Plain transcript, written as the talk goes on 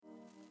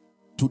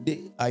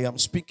Today, I am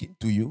speaking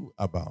to you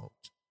about,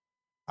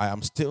 I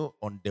am still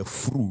on the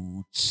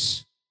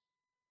fruits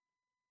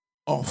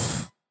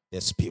of the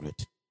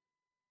Spirit.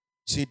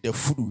 See, the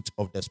fruit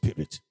of the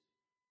Spirit.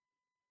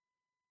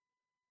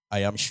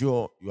 I am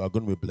sure you are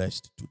going to be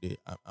blessed today.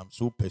 I'm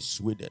so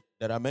persuaded.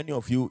 There are many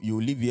of you, you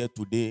live here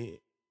today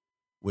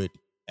with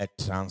a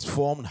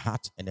transformed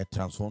heart and a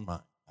transformed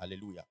mind.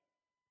 Hallelujah.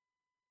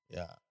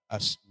 Yeah.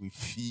 As we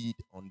feed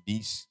on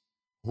these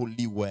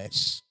holy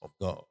words of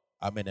God.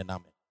 Amen and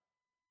amen.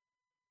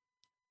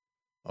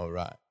 All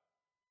right.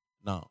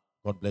 Now,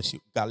 God bless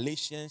you.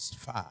 Galatians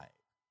 5,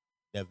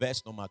 the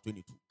verse number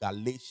 22.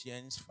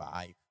 Galatians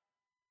 5,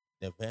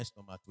 the verse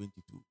number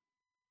 22.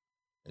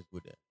 Let's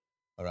go there.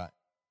 All right.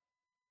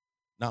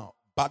 Now,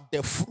 but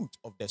the fruit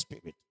of the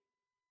Spirit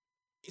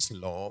is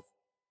love,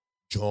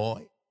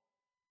 joy,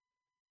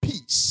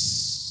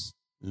 peace,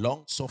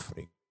 long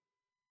suffering,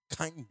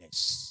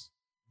 kindness,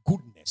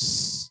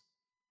 goodness,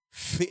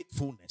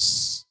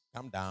 faithfulness.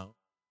 Come down.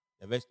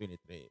 The verse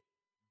 23.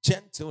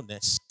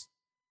 Gentleness,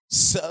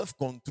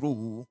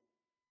 self-control.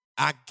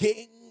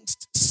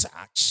 Against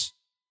such,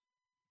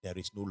 there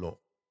is no law.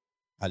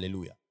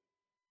 Hallelujah.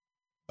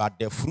 But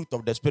the fruit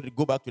of the Spirit,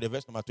 go back to the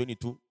verse number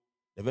 22.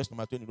 The verse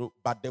number 22.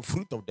 But the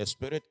fruit of the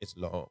Spirit is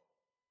love,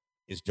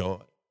 is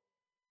joy,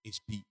 is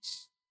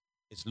peace,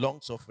 is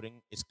long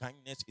suffering, is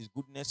kindness, is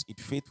goodness,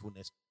 is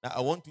faithfulness. Now, I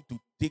want you to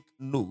take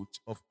note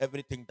of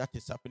everything that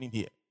is happening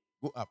here.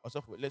 Go up.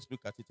 Also, let's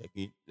look at it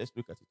again. Let's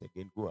look at it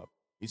again. Go up.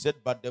 He said,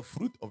 but the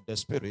fruit of the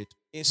Spirit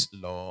is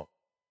love,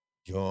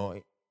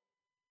 joy,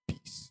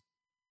 peace,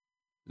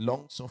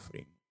 long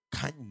suffering,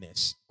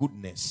 kindness,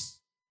 goodness,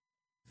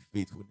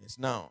 faithfulness.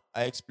 Now,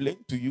 I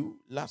explained to you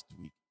last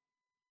week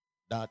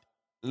that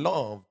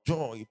love,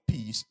 joy,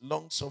 peace,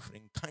 long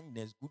suffering,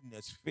 kindness,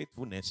 goodness,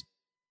 faithfulness,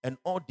 and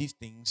all these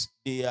things,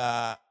 they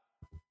are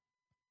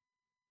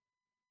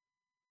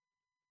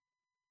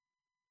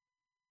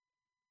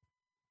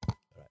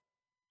right.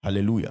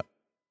 Hallelujah.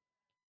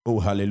 Oh,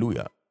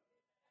 hallelujah.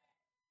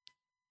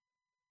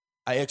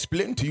 I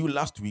explained to you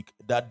last week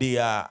that they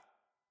are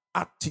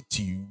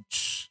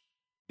attitudes,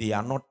 they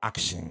are not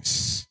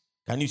actions.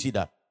 Can you see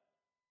that?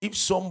 If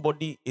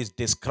somebody is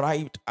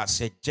described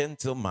as a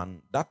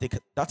gentleman, that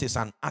is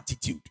an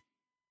attitude.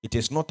 It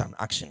is not an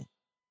action.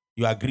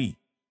 You agree?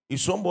 If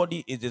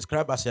somebody is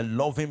described as a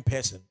loving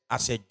person,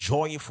 as a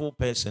joyful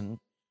person,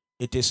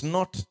 it is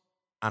not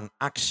an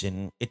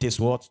action. It is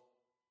what?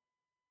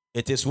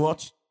 It is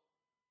what?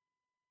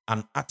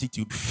 An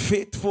attitude.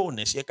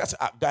 Faithfulness. You catch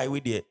a guy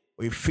with a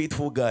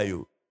faithful guy.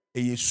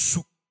 A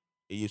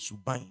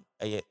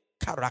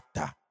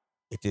character.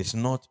 It is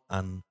not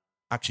an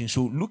action.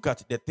 So look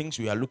at the things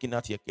we are looking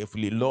at here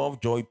carefully.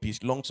 Love, joy,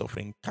 peace, long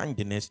suffering,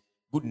 kindness,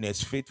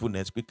 goodness,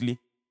 faithfulness. Quickly,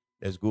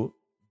 let's go.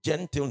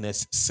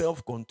 Gentleness,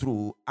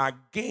 self-control.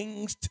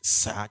 Against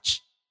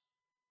such,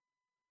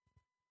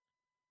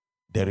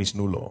 there is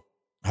no law.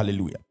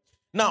 Hallelujah.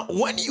 Now,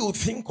 when you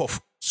think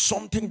of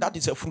something that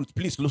is a fruit,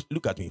 please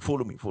look at me.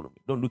 Follow me.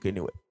 Don't look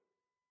anywhere.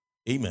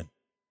 Amen.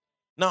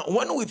 Now,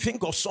 when we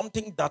think of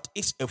something that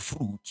is a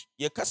fruit,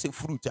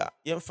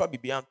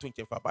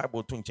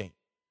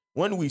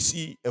 when we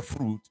see a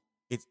fruit,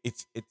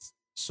 it's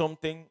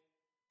something,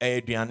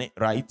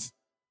 right?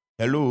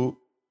 Hello?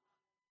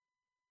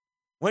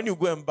 When you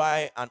go and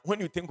buy, and when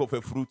you think of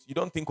a fruit, you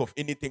don't think of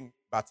anything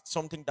but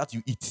something that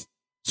you eat.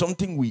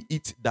 Something we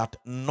eat that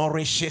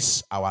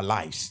nourishes our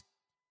lives.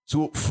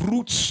 So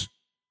fruits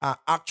are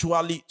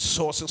actually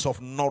sources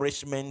of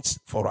nourishment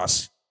for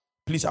us.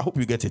 Please, I hope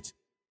you get it.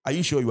 Are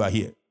you sure you are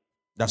here?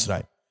 That's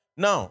right.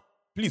 Now,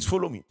 please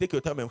follow me. Take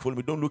your time and follow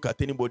me. Don't look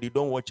at anybody.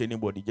 Don't watch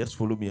anybody. Just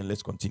follow me and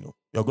let's continue.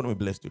 You're going to be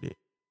blessed today.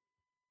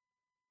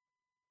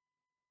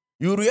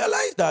 You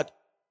realize that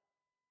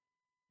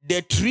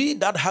the tree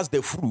that has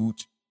the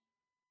fruit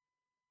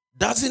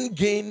doesn't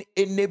gain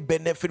any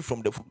benefit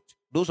from the fruit.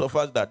 Those of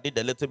us that did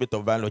a little bit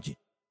of biology,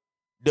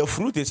 the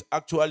fruit is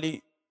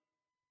actually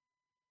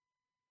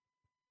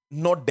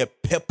not the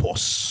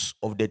purpose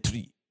of the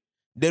tree.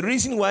 The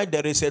reason why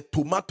there is a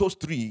tomatoes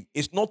tree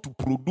is not to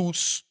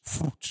produce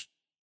fruit.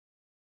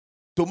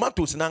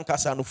 Tomatoes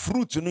nankasa no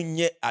fruit no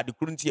nye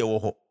adekurunti e wo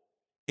ho.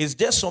 It's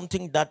just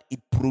something that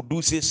it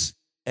produces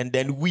and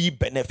then we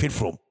benefit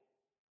from.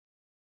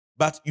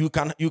 But you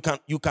can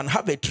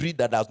have a tree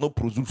that does not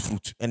produce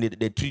fruit and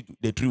the tree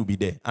will be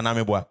there.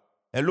 Anameboa.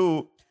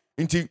 Hello.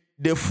 Until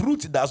the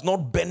fruit does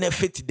not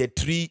benefit the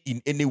tree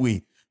in any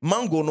way.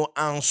 Mango no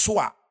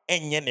answa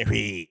enye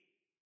nehe.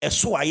 You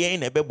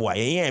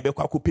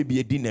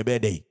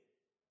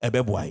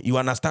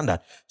understand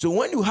that? So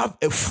when you have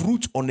a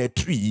fruit on a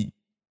tree,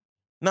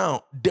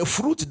 now the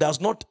fruit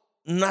does not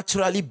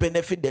naturally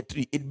benefit the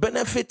tree. It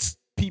benefits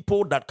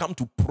people that come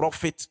to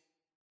profit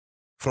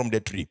from the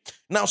tree.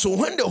 Now, so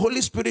when the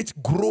Holy Spirit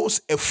grows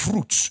a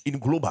fruit in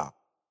global,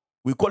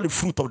 we call it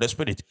fruit of the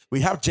Spirit.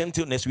 We have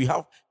gentleness, we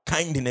have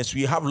kindness,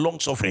 we have long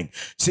suffering.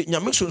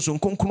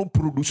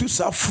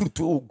 Produces fruit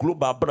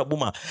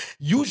global.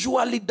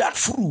 Usually that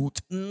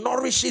fruit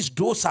nourishes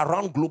those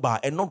around global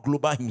and not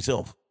global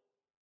himself.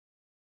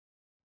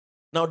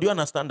 Now, do you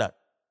understand that?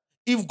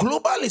 If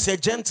Global is a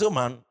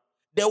gentleman,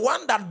 the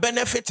one that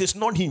benefits is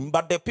not him,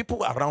 but the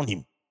people around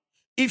him.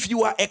 If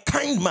you are a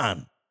kind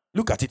man,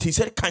 look at it. He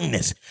said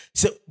kindness.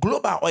 So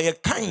Global or a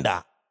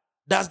kinder,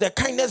 does the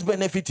kindness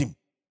benefit him?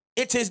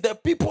 It is the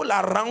people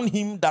around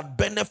him that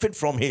benefit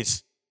from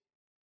his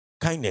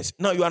kindness.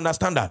 Now you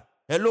understand that?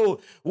 Hello.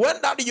 When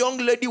that young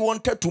lady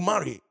wanted to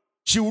marry,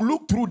 she will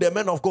look through the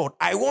man of God.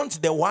 I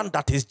want the one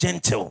that is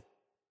gentle.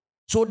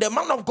 So the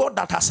man of God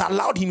that has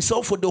allowed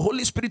himself for the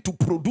Holy Spirit to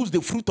produce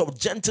the fruit of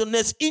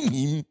gentleness in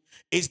him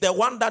is the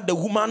one that the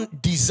woman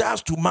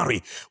desires to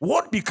marry.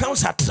 What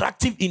becomes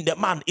attractive in the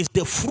man is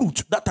the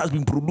fruit that has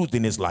been produced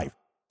in his life.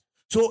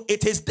 So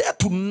it is there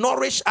to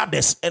nourish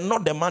others and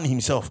not the man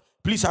himself.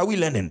 Please, are we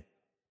learning?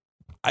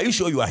 Are you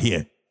sure you are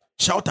here?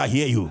 Shout, I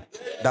hear you.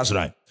 That's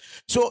right.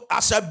 So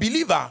as a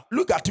believer,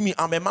 look at me.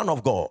 I'm a man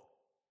of God.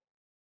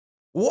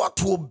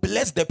 What will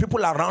bless the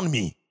people around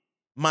me?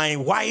 My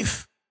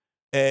wife,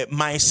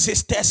 my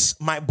sisters,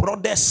 my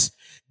brothers,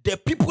 the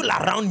people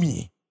around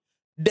me.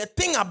 The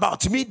thing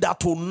about me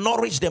that will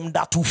nourish them,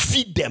 that will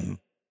feed them,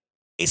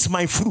 is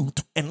my fruit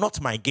and not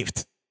my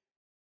gift.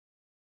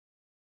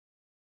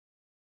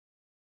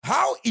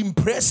 How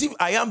impressive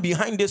I am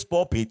behind this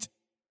pulpit,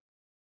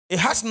 it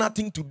has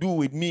nothing to do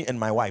with me and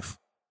my wife.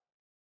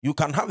 You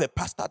can have a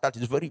pastor that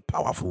is very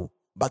powerful,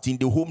 but in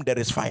the home there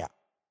is fire.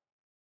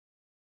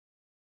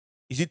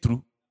 Is it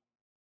true?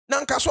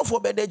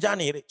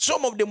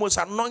 Some of the most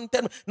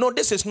anointed, no,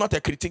 this is not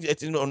a critique,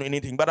 it is not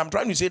anything, but I'm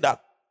trying to say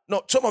that,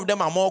 no, some of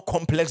them are more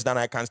complex than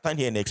I can stand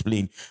here and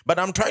explain. But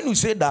I'm trying to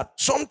say that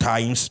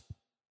sometimes,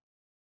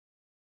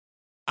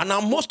 and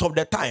most of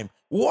the time,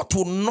 what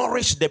will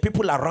nourish the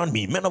people around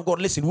me, men of God,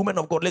 listen, women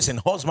of God, listen,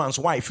 husbands,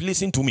 wife,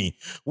 listen to me.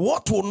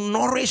 What will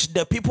nourish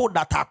the people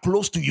that are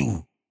close to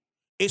you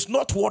is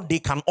not what they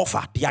can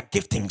offer, their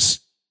giftings.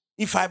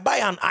 If I buy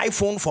an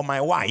iPhone for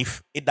my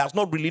wife, it does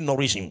not really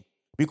nourish him,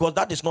 because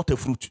that is not a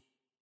fruit.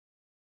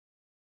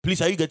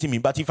 Please, are you getting me?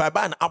 But if I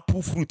buy an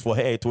apple fruit for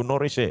her, it will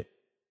nourish her.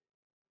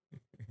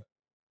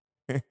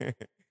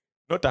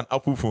 Not an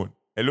apple phone.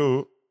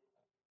 Hello?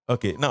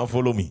 Okay, now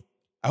follow me.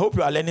 I hope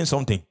you are learning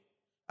something.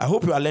 I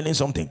hope you are learning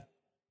something.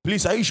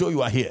 Please, are you sure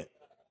you are here?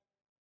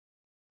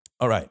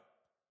 All right.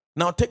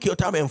 Now take your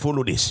time and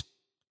follow this.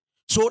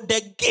 So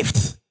the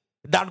gift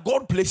that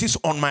God places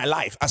on my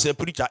life as a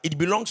preacher, it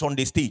belongs on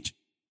the stage.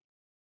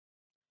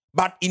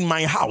 But in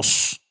my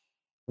house,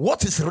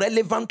 what is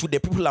relevant to the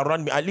people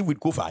around me? I live with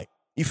Kofi.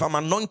 If I'm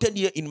anointed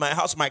here in my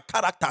house, my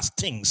character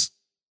stings.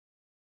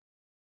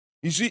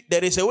 You see,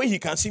 there is a way he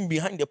can sing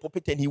behind the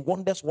pulpit and he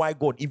wonders why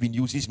God even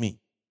uses me.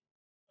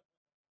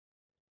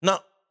 Now,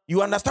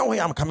 you understand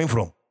where I'm coming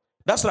from?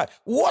 That's right.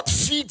 What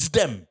feeds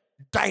them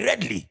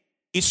directly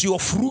is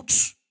your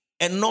fruits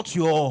and not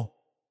your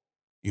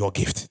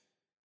gift.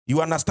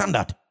 You understand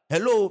that?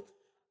 Hello?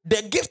 The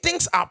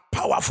giftings are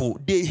powerful.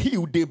 They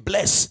heal, they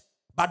bless,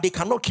 but they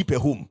cannot keep a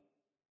home.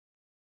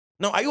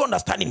 Now, are you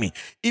understanding me?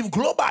 If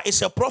Global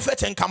is a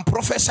prophet and can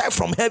prophesy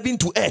from heaven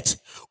to earth,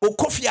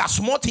 Okofi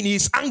Asmotin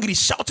is angry,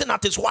 shouting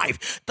at his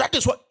wife. That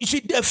is what, you see,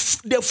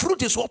 the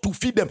fruit is what to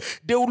feed them.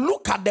 They will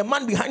look at the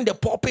man behind the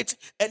pulpit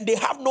and they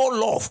have no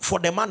love for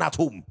the man at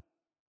home.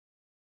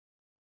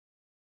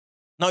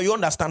 Now, you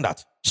understand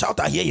that? Shout,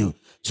 I hear you.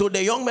 So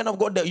the young men of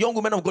God, the young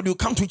women of God, you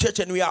come to church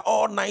and we are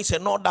all nice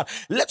and all that.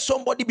 Let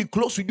somebody be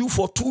close with you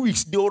for 2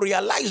 weeks. They will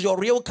realize your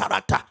real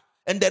character.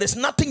 And there is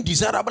nothing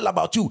desirable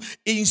about you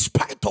in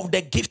spite of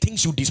the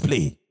giftings you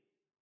display.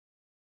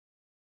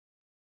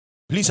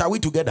 Please, are we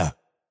together?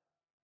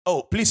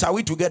 Oh, please, are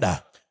we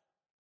together?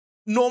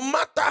 No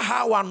matter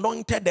how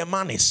anointed the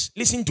man is,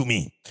 listen to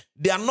me.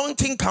 The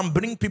anointing can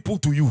bring people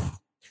to you.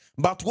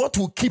 But what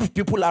will keep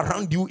people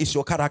around you is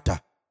your character.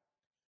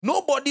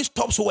 Nobody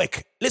stops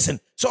work. Listen,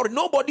 sorry,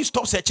 nobody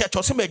stops a church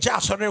or some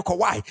job.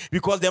 Why?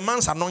 Because the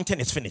man's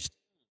anointing is finished.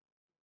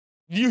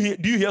 Do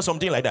you hear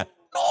something like that?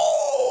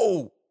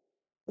 No.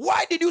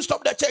 Why did you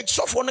stop the church?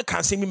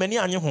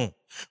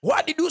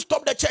 Why did you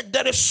stop the church?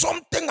 There is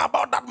something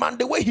about that man.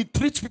 The way he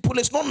treats people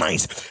is not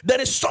nice. There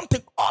is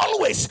something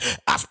always,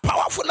 as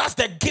powerful as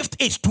the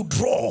gift is to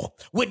draw.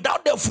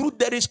 Without the fruit,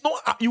 there is no,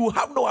 you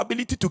have no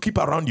ability to keep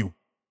around you.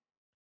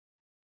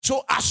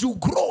 So as you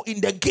grow in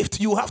the gift,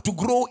 you have to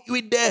grow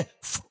with the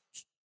fruit.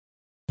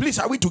 Please,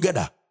 are we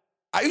together?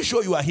 Are you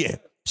sure you are here?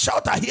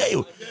 Shout, I hear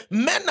you.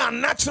 Men are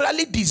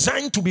naturally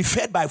designed to be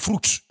fed by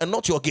fruits and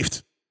not your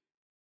gift.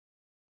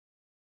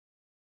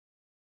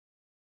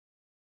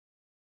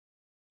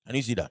 Can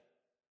you see that?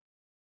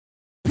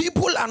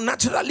 People are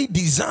naturally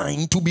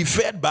designed to be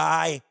fed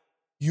by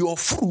your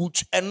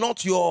fruit and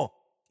not your.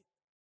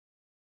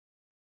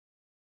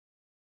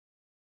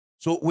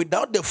 So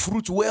without the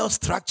fruit well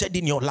structured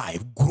in your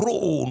life,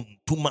 grown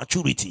to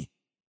maturity,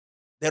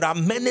 there are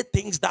many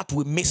things that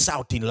we miss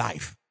out in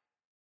life.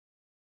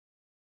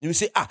 You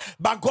say,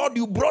 but God,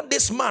 you brought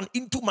this man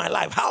into my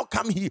life. How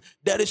come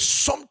there is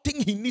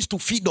something he needs to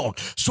feed on?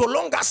 So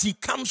long as he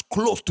comes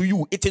close to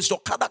you, it is your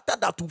character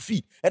that will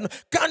feed. And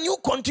can you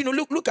continue?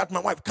 Look at my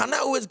wife. Can I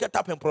always get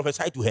up and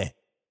prophesy to her?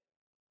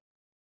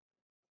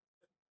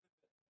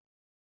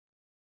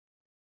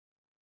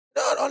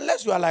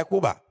 unless you are like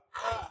Uber.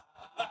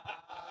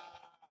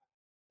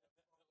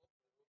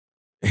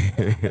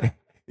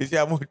 You see,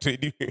 I'm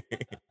trading.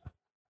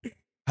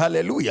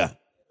 Hallelujah.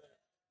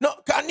 No,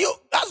 can you?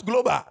 That's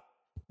global.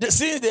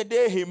 Since the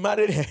day he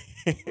married her.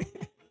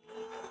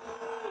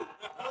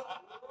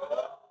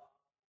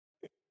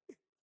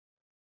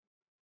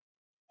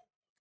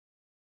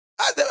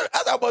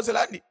 As Apostle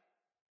Andy,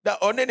 the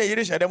only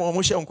Yiddish them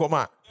on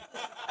come.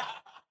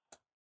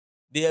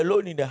 They are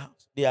alone in the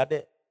house. They are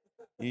there.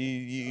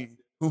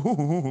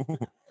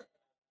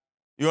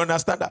 You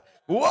understand that?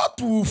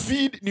 What will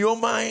feed your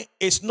mind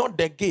is not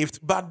the gift,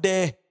 but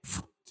the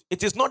fruit.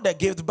 It is not the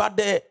gift, but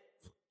the.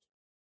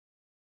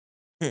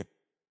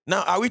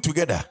 Now, are we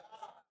together?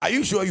 Are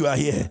you sure you are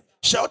here?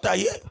 Shout, are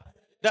here.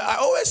 I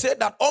always say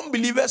that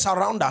unbelievers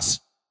around us,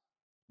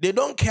 they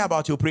don't care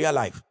about your prayer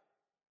life.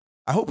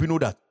 I hope you know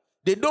that.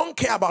 They don't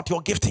care about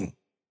your gifting.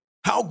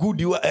 How good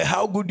you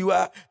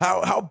are,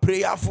 how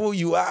prayerful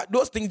you are.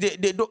 Those things,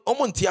 they don't.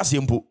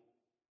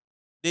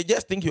 They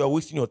just think you are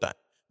wasting your time.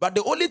 But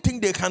the only thing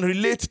they can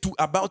relate to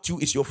about you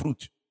is your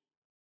fruit.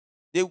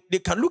 They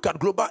can look at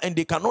global and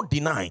they cannot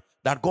deny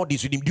that God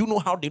is with him. Do you know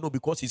how they know?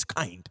 Because he's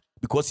kind,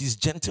 because he's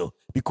gentle,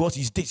 because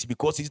he's this,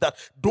 because he's that.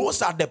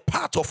 Those are the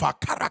parts of our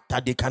character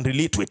they can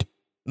relate with,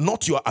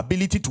 not your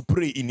ability to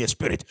pray in your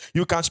spirit.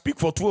 You can speak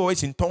for 2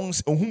 hours in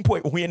tongues,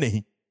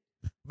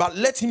 but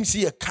let him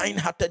see a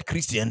kind-hearted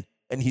Christian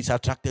and he's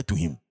attracted to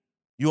him.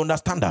 You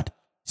understand that?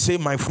 Say,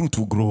 my fruit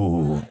will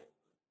grow.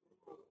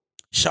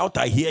 Shout,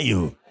 I hear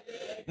you.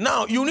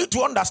 Now, you need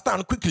to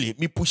understand quickly.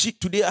 Me push it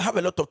today. I have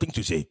a lot of things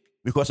to say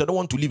because I don't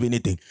want to leave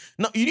anything.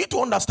 Now, you need to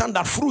understand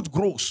that fruit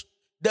grows.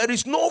 There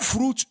is no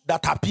fruit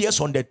that appears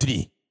on the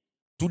tree.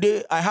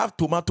 Today, I have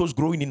tomatoes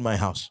growing in my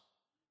house.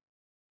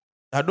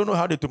 I don't know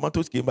how the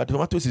tomatoes came, but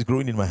tomatoes is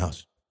growing in my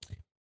house.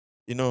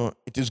 You know,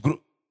 it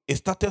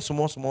started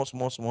small,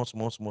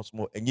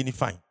 and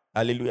unifying.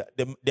 Hallelujah.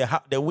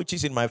 The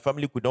witches in my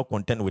family could not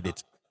contend with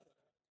it.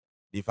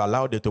 They've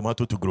allowed the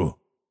tomato to grow.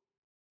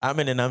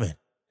 Amen and amen.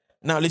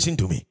 Now listen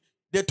to me.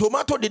 The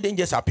tomato didn't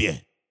just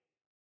appear.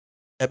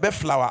 A bed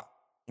flower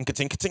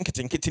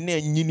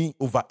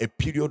over a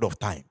period of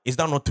time. Is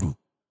that not true?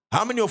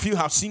 How many of you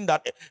have seen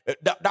that?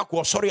 That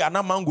was sorry,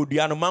 mango,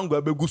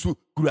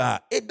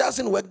 it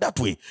doesn't work that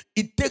way.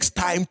 It takes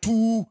time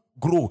to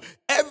grow.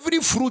 Every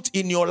fruit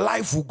in your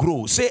life will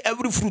grow. Say,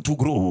 every fruit will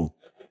grow.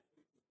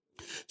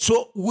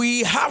 So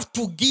we have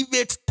to give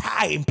it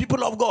time.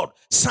 People of God,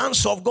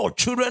 sons of God,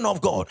 children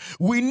of God,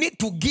 we need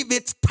to give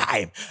it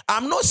time.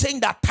 I'm not saying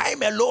that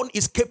time alone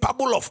is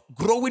capable of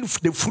growing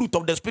the fruit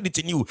of the Spirit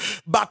in you.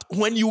 But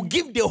when you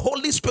give the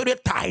Holy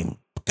Spirit time,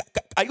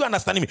 are you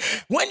understanding me?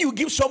 When you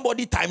give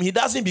somebody time, he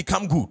doesn't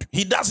become good.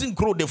 He doesn't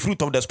grow the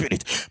fruit of the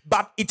Spirit.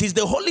 But it is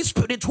the Holy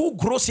Spirit who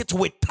grows it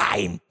with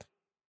time.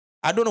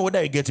 I don't know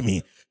whether you get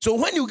me. So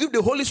when you give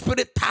the Holy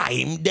Spirit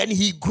time, then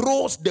he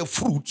grows the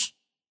fruit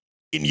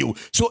in you.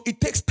 So it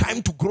takes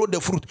time to grow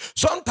the fruit.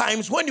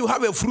 Sometimes when you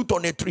have a fruit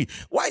on a tree,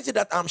 why is it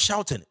that I'm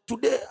shouting?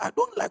 Today, I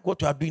don't like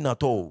what you are doing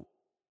at all.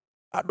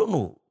 I don't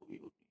know.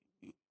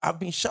 I've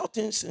been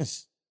shouting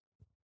since.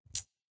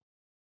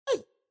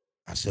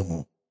 I said,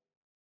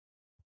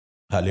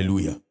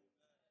 hallelujah.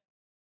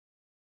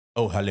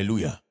 Oh,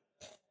 hallelujah.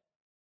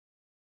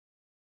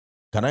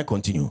 Can I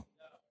continue?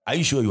 Are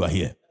you sure you are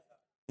here?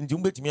 In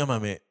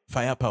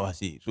firepower.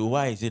 So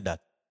why is it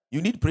that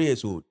you need prayer?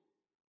 So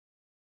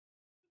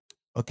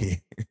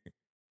okay.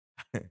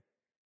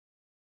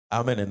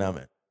 Amen and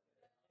amen.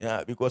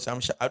 Yeah, because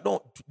I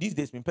don't these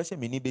days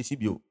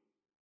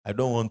I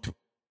don't want to.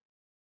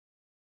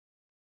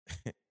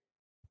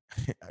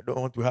 I don't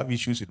want to have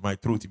issues with my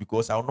throat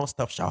because I will not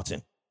stop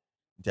shouting.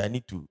 I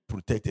need to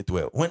protect it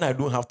well. When I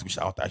don't have to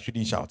shout, I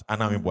shouldn't shout.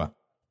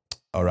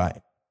 All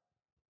right.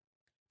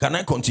 Can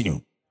I continue?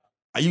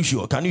 Are you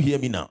sure? Can you hear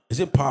me now? Is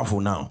it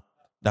powerful now?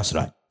 That's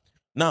right.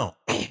 Now,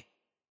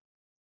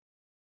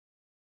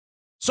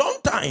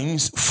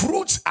 sometimes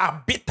fruits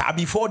are bitter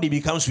before they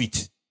become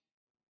sweet.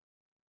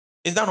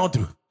 Is that not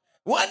true?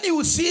 When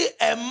you see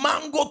a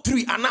mango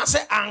tree and I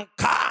say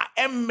anka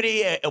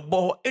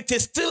emre, it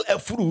is still a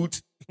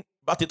fruit,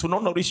 but it will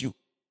not nourish you.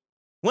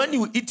 When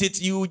you eat it,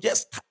 you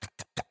just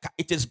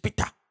it is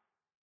bitter.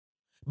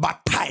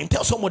 But time,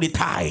 tell somebody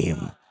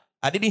time.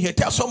 I didn't hear.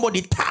 Tell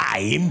somebody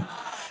time.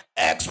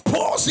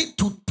 Expose it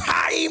to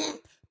time,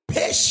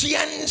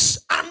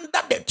 patience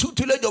under the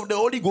tutelage of the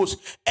Holy Ghost,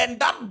 and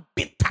that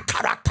bitter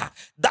character,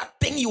 that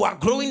thing you are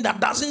growing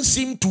that doesn't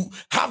seem to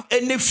have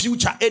any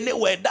future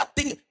anywhere, that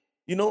thing,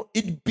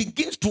 it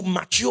begins to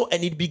mature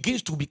and it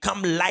begins to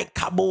become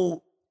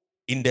likable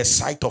in the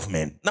sight of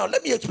men. Now,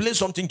 let me explain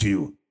something to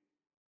you.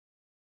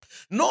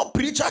 No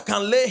preacher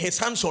can lay his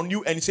hands on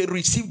you and say,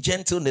 receive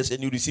gentleness,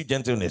 and you receive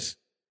gentleness.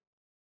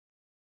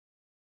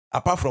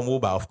 Apart from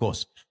Oba, of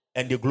course,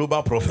 and the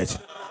global prophet.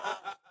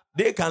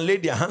 They can lay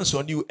their hands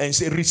on you and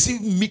say,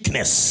 receive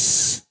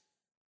meekness.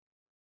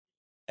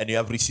 And you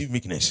have received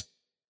meekness.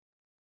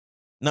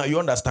 Now, you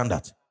understand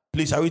that?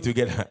 Please, are we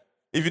together?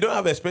 If you don't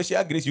have a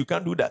special grace, you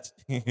can't do that.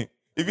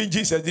 Even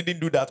Jesus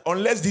didn't do that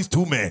unless these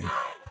two men.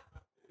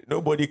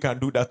 Nobody can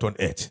do that on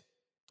earth.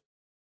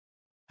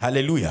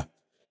 Hallelujah.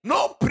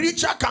 No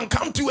preacher can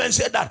come to you and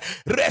say that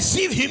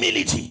receive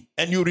humility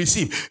and you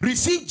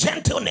receive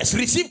gentleness,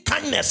 receive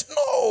kindness.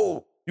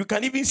 No, you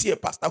can even see a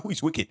pastor who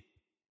is wicked.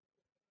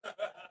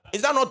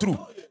 Is that not true?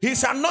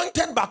 He's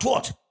anointed, but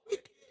what?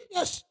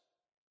 Yes.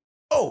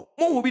 Oh,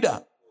 mo will be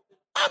that.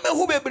 I'm a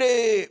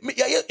hubebre.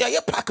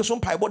 Ya pack some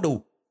pie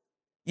bodo.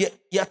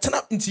 Ya turn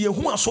up into your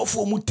human so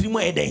for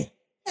mutrimo eden.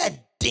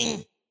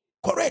 Heading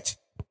correct.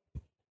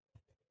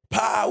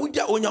 Pa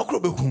uja onya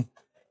krobeku.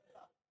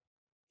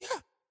 Yeah.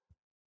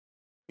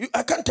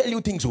 I can't tell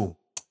you things. Oh,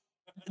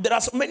 there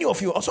are so many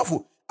of you.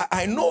 Also,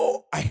 I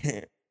know.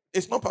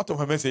 It's not part of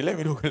my message. Let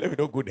me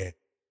not go there.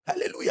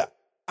 Hallelujah.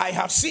 I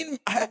have seen.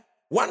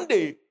 One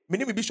day, my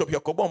name is Bishop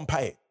Yakobo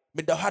Mpai.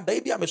 Me da hada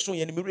ibi ameso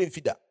ye ni me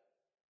remfida.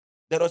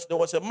 There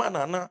was a man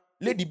and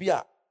lady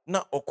bia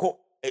na oko.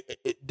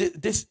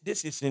 This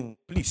is in.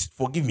 Please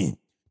forgive me.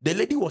 The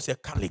lady was a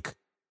Catholic.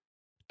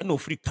 No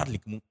free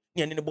Catholic mu.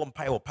 Ni ane ne bo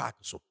mpai o park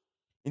so.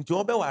 Into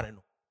obe ware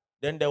no.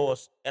 Then there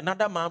was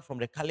another man from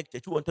the Catholic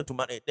church who wanted to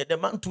marry. The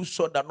man too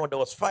saw that no, there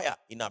was fire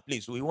in our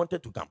place, so he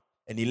wanted to come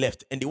and he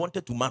left. And they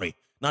wanted to marry.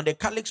 Now the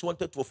Catholics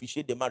wanted to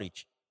officiate the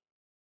marriage,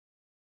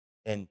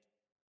 and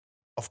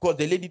of course,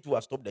 the lady too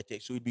has stopped the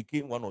church, so it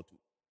became one or two.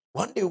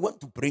 One day we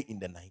went to pray in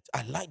the night.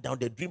 I lied down,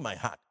 they dream my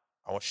heart.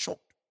 I was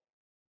shocked.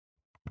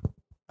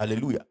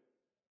 Hallelujah.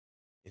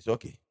 It's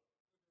okay.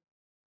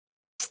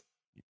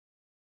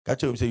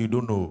 Catch him say you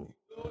don't know.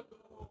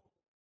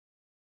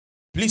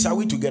 Please, are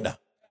we together?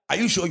 Are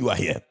you sure you are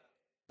here?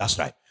 That's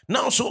right.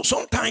 Now, so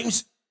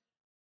sometimes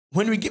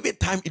when we give it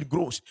time, it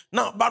grows.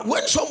 Now, but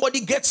when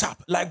somebody gets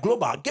up, like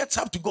Global, gets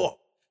up to God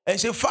and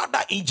say, Father,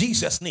 in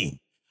Jesus' name,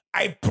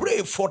 I pray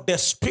for the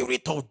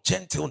spirit of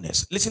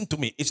gentleness. Listen to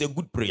me. It's a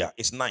good prayer.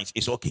 It's nice.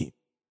 It's okay.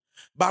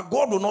 But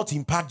God will not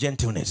impart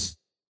gentleness.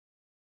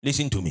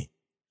 Listen to me.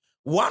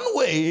 One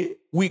way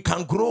we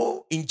can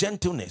grow in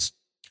gentleness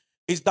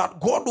is that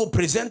God will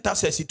present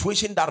us a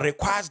situation that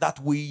requires that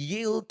we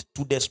yield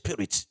to the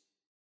spirit.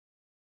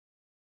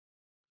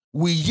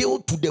 We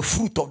yield to the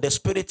fruit of the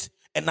spirit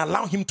and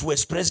allow him to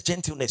express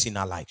gentleness in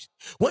our lives.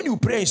 When you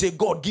pray and say,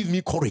 God, give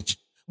me courage,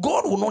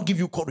 God will not give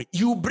you courage.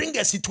 You bring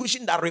a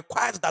situation that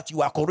requires that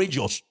you are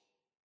courageous.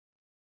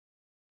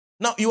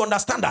 Now, you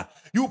understand that?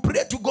 You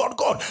pray to God,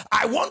 God,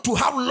 I want to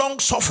have long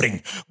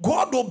suffering.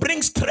 God will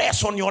bring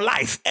stress on your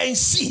life and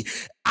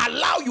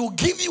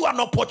give you an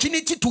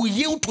opportunity to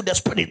yield to the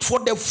spirit for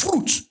the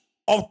fruit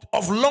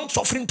of long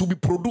suffering to be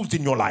produced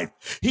in your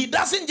life. He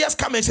doesn't just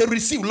come and say,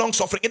 receive long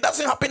suffering. It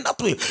doesn't happen that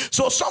way.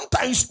 So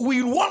sometimes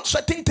we want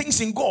certain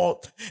things in God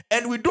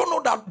and we don't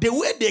know that the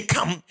way they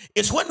come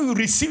is when we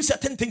receive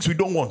certain things we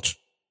don't want.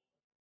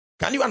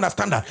 Can you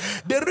understand that?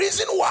 The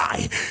reason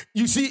why,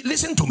 you see,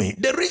 listen to me.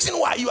 The reason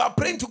why you are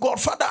praying to God,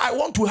 Father, I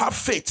want to have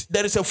faith.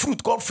 There is a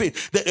fruit called faith,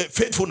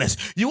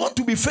 faithfulness. You want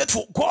to be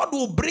faithful. God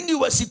will bring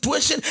you a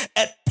situation,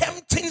 a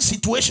tempting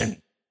situation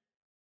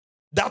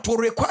that will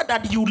require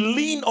that you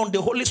lean on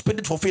the Holy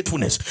Spirit for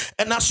faithfulness.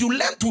 And as you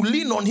learn to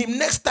lean on him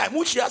next time,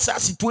 which is a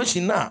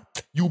situation now,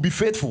 you'll be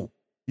faithful.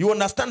 You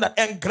understand that?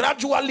 And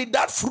gradually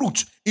that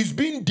fruit is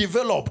being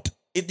developed.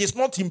 It is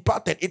not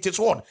imparted. It is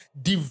what?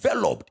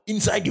 Developed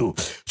inside you.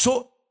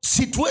 So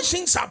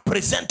situations are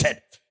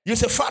presented. You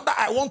say, Father,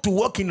 I want to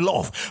walk in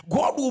love.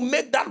 God will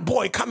make that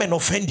boy come and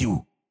offend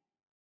you.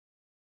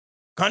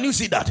 Can you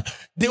see that?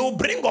 They will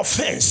bring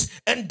offense,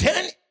 and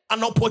then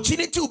an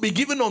opportunity will be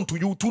given unto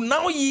you to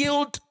now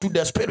yield to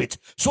the spirit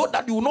so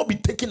that you will not be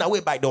taken away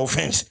by the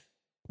offense.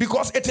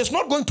 Because it is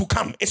not going to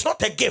come. It's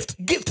not a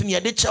gift. Gift near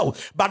the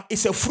child, but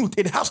it's a fruit.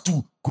 It has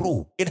to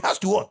grow. It has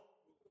to what?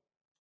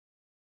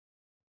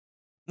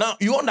 Now,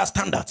 you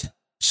understand that?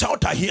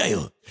 Shout, I hear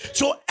you.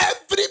 So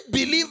every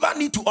believer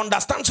need to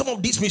understand some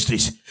of these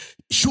mysteries.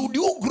 Should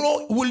you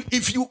grow,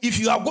 if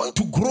you are going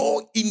to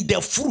grow in the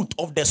fruit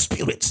of the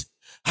spirit,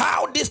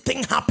 how this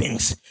thing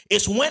happens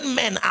is when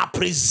men are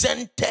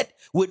presented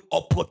with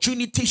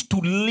opportunities to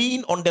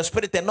lean on the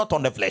spirit and not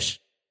on the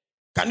flesh.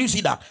 Can you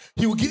see that?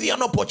 He will give you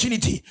an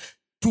opportunity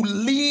to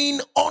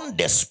lean on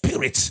the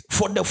spirit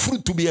for the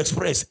fruit to be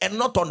expressed and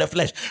not on the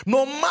flesh.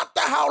 No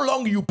matter how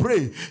long you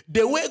pray,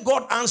 the way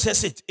God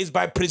answers it is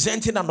by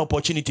presenting an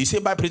opportunity. Say,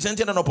 by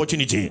presenting an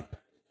opportunity.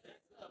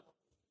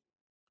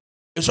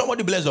 Is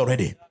somebody blessed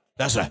already?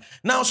 That's right.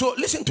 Now, so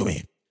listen to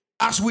me.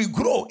 As we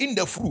grow in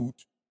the fruit,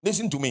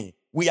 listen to me.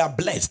 We are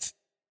blessed.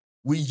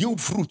 We yield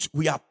fruit.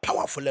 We are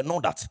powerful and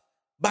all that.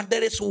 But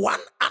there is one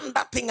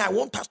other thing I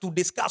want us to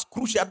discuss,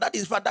 crucial. That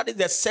is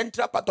the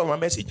central part of my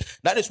message.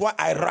 That is why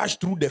I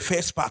rushed through the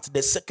first part.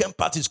 The second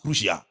part is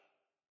crucial.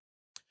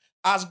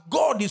 As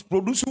God is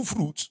producing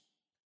fruit,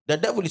 the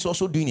devil is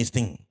also doing his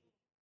thing.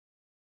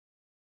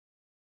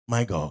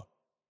 My God.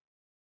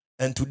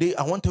 And today,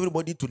 I want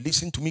everybody to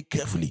listen to me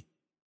carefully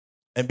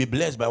and be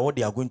blessed by what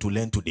they are going to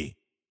learn today.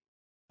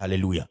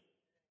 Hallelujah.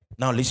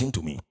 Now listen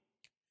to me.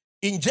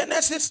 In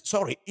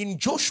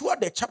Joshua,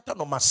 the chapter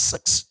number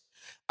 6,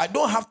 I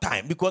don't have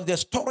time because the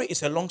story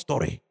is a long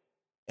story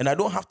and I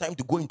don't have time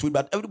to go into it,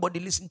 but everybody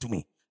listen to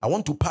me. I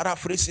want to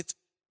paraphrase it,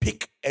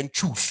 pick and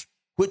choose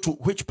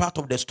which part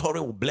of the story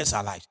will bless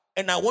our lives.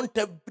 And I want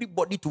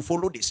everybody to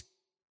follow this.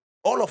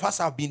 All of us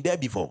have been there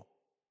before.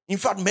 In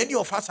fact, many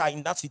of us are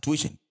in that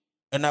situation.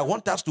 And I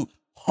want us to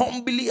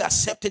humbly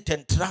accept it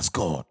and trust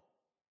God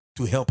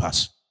to help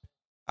us.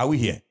 Are we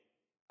here?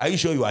 Are you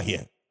sure you are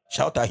here?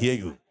 Shout, I hear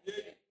you.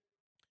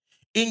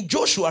 In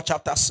Joshua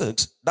chapter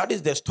 6, that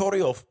is the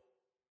story of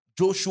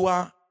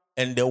Joshua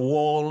and the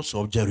walls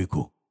of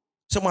Jericho.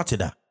 Someone said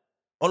that.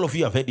 All of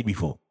you have heard it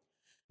before.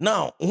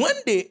 Now, when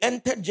they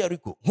entered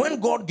Jericho, when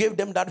God gave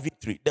them that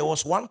victory, there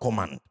was one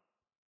command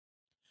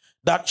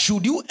that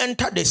should you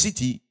enter the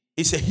city,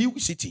 it's a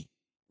huge city,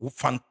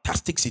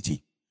 fantastic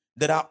city.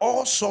 There are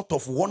all sorts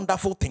of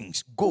wonderful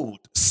things, gold,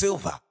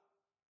 silver,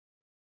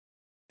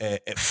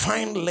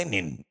 fine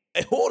linen,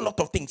 a whole lot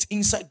of things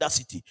inside that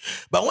city.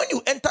 But when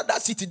you enter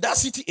that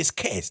city is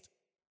cursed.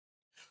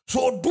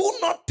 So do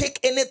not take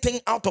anything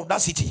out of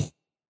that city.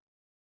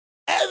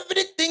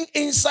 Everything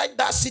inside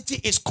that city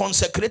is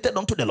consecrated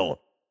unto the Lord.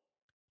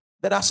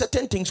 There are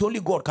certain things only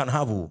God can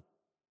have.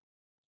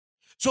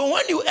 So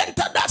when you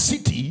enter that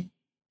city,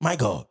 my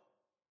God,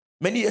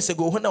 many years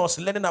ago when I was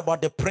learning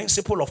about the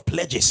principle of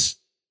pledges,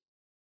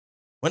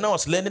 when I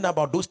was learning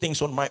about those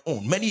things on my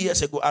own, many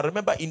years ago, I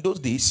remember in those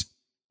days,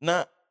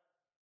 now,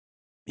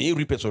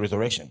 repairs or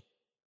resurrection.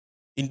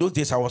 In those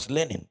days, I was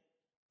learning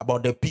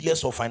about the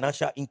pillars of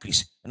financial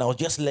increase, and I was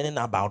just learning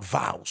about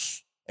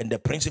vows and the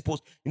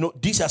principles. You know,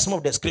 these are some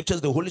of the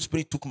scriptures the Holy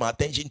Spirit took my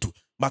attention to.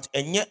 But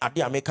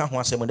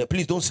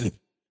please don't sleep.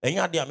 I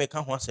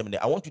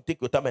want to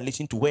take your time and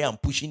listen to where I'm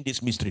pushing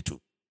this mystery to.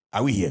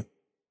 Are we here?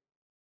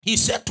 He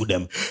said to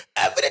them,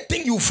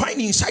 everything you find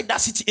inside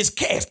that city is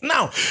cursed.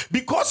 Now,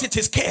 because it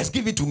is cursed,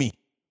 give it to me.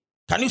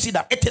 Can you see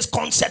that? It is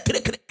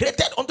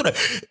consecrated unto them.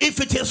 If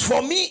it is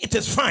for me, it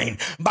is fine.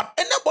 But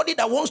anybody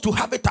that wants to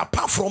have it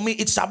apart from me,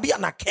 it shall be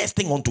an accursed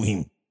thing unto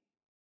him.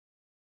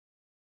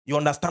 You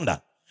understand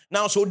that?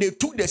 Now, so they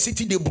took the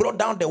city, they brought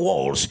down the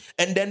walls,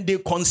 and then they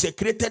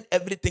consecrated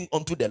everything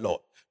unto the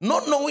Lord.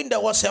 Not knowing there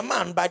was a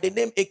man by the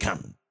name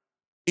Achan.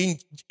 In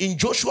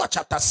Joshua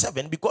chapter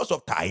 7, because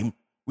of time,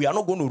 we are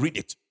not going to read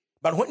it.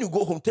 But when you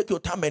go home, take your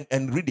time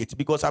and read it,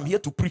 because I'm here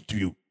to preach to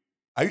you.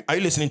 Are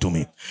you listening to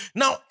me?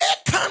 Now,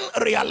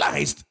 Achan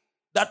realized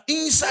that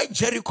inside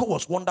Jericho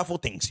was wonderful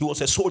things. He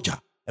was a soldier,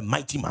 a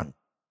mighty man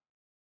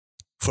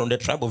from the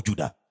tribe of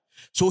Judah.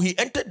 So he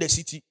entered the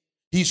city.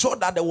 He saw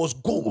that there was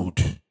gold.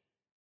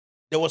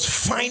 There was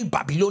fine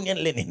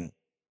Babylonian linen.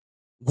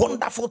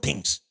 Wonderful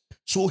things.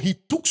 So he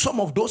took some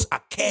of those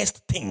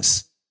accursed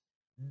things,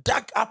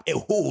 dug up a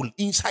hole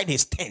inside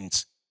his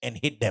tents, and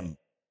hid them.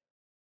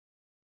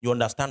 You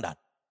understand that?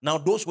 Now,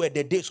 those were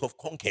the days of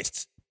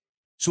conquest.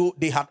 So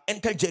they had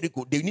entered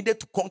Jericho. They needed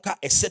to conquer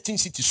a certain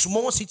city,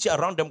 small city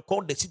around them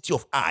called the city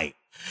of Ai.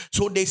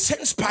 So they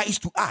sent spies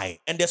to Ai,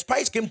 and the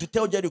spies came to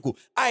tell Jericho,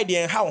 Ai,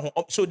 they how?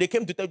 So they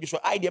came to tell Joshua,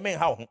 Ai, they men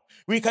how?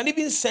 We can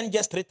even send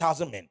just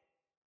 3,000 men.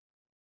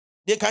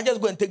 They can just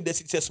go and take the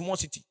city. It's a small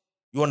city.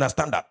 You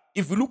understand that?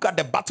 If you look at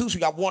the battles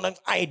we have won, an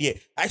idea,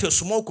 it's a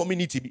small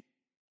community.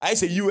 I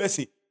say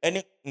USA,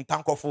 and in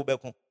Tankofo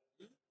Beko.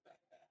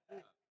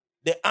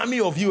 The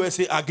army of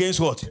USA against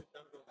what?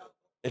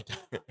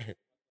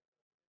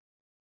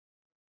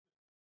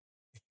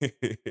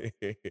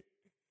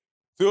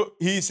 So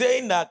he's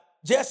saying that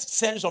just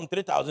send some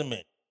 3,000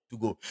 men to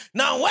go.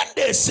 Now, when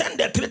they sent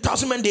the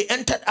 3,000 men, they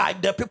entered,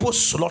 the people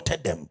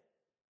slaughtered them.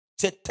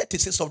 Said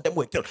 36 of them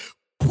were killed.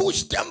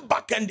 Pushed them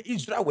back, and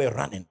Israel were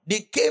running.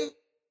 They came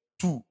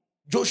to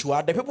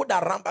Joshua. The people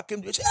that ran back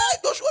came to say, hey,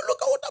 Joshua,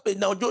 look at what happened.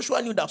 Now,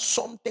 Joshua knew that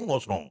something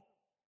was wrong.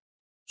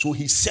 So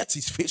he set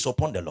his face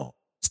upon the Lord,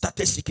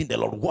 started seeking the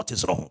Lord. What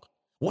is wrong?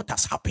 What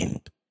has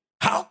happened?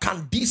 How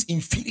can these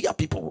inferior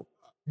people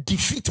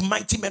defeat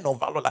mighty men of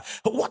valor?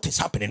 What is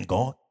happening,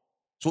 God?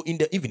 So in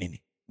the evening,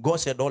 God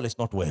said, all is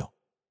not well.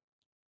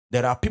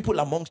 There are people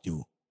amongst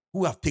you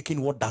who have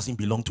taken what doesn't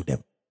belong to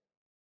them.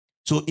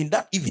 So in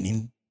that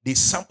evening,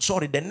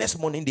 the next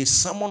morning, they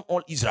summoned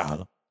all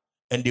Israel,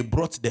 and they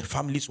brought the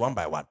families one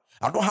by one.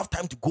 I don't have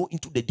time to go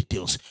into the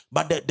details,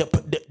 but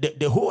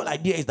the whole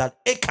idea is that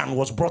Achan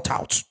was brought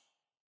out,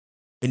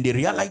 and they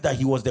realized that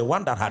he was the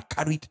one that had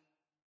carried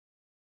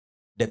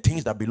the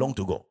things that belong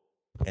to God.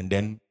 And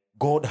then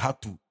God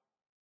had to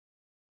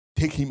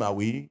take him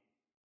away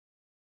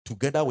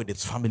together with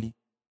his family,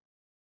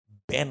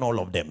 burn all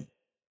of them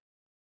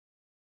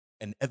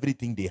and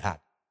everything they had.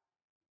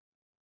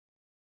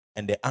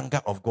 And the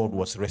anger of God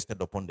was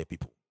rested upon the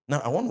people. Now,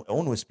 I want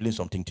to explain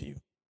something to you.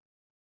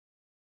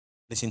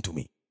 Listen to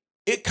me.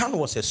 Achan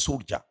was a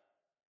soldier,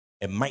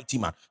 a mighty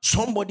man,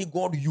 somebody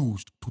God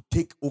used to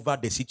take over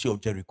the city of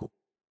Jericho.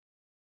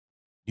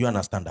 Do you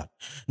understand that?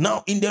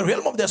 Now, in the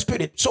realm of the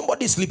spirit,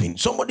 somebody is sleeping.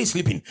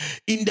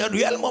 In the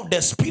realm of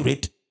the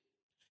spirit,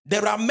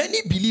 there are many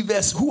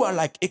believers who are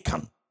like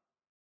Achan.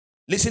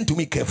 Listen to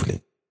me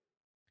carefully.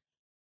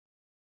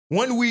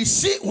 When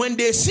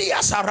they see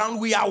us around,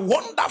 we are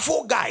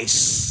wonderful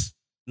guys,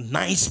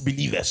 nice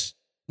believers.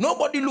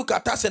 Nobody look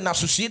at us and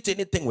associate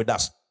anything with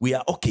us. We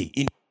are okay.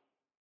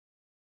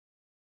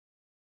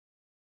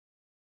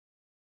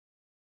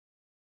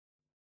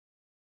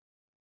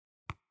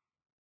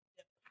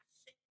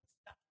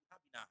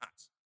 in our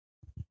hearts.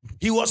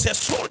 He was a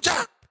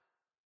soldier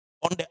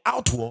on the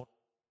outward,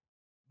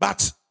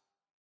 but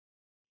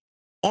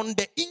on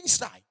the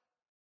inside,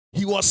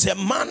 he was a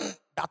man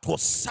that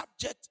was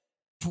subject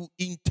to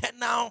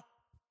internal.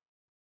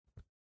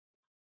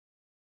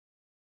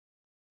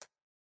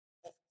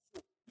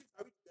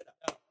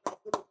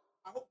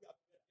 I hope you are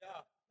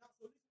together. Now,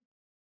 so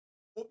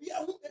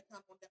Obia who ate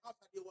on the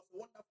outside, he was a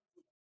wonderful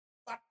food.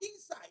 But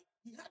inside,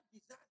 he had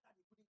desires that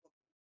he couldn't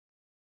control.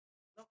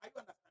 Now, are you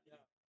understanding?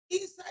 Yeah.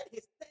 Inside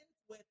his tent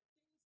were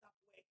things that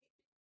were hidden.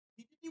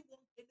 He didn't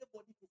want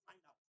anybody to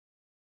find out.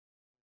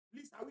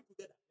 Please, are we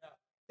together? Yeah.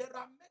 There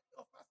are many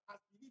of us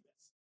as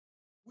believers.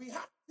 We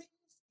have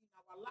things in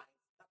our lives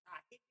that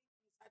are hidden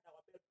inside our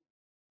bedroom.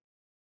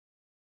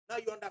 Now,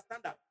 you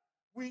understand that?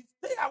 We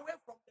stay away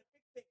from the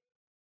big thing.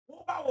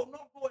 Nobody will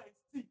not go and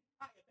see.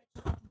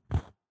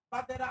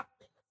 But there are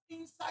things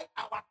inside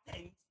our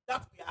tent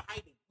that we are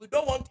hiding. We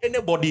don't want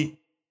anybody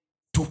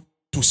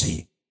to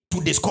see,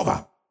 to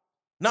discover.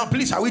 Now,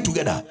 please, are we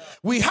together? Yeah.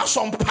 We have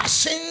some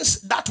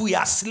passions that we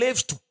are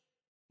slaves to.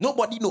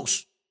 Nobody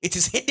knows. It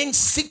is hidden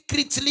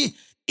secretly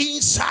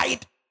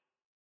inside.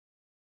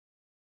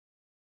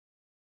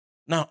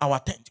 Now, our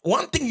tent.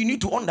 One thing you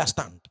need to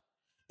understand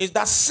is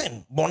that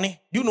sin, Bonnie,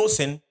 you know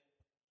sin.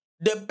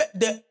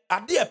 The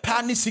idea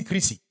of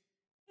secrecy.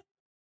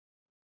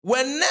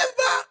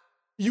 Whenever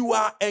you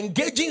are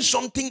engaging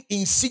something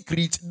in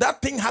secret,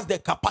 that thing has the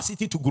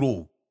capacity to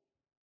grow.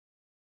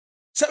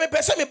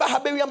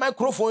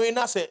 Microphone,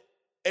 I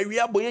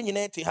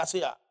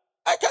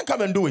can't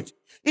come and do it.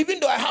 Even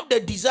though I have the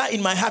desire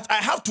in my heart, I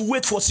have to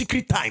wait for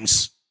secret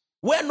times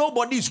where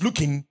nobody is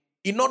looking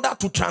in order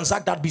to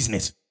transact that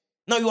business.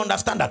 Now you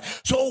understand that.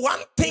 So one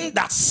thing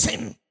that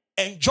sin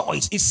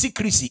enjoys is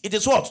secrecy. It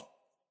is what?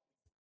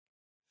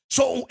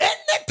 So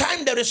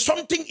anytime there is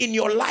something in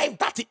your life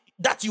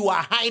that you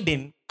are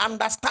hiding,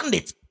 understand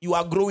it. You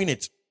are growing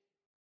it.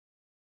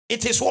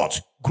 It is what?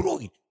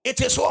 Growing.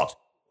 It is what?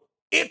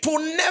 It will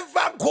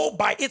never go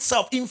by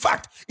itself. In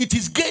fact, it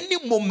is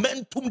gaining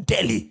momentum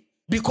daily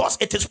because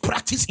it is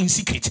practiced in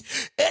secret.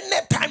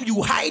 Anytime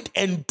you hide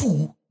and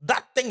do,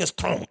 that thing is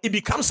strong. It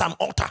becomes an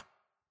altar.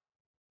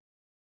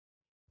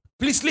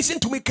 Please listen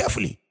to me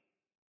carefully.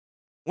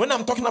 When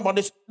I'm talking about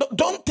this,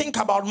 don't think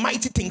about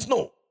mighty things.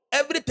 No.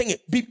 Everything,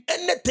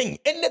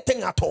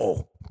 anything at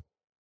all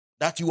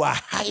that you are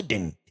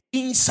hiding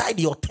inside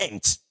your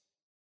tent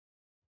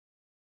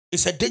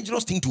is a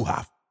dangerous thing to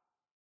have.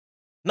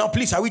 Now,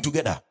 please, are we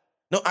together?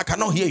 No, I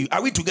cannot hear you.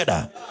 Are we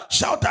together?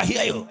 Shout, I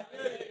hear you.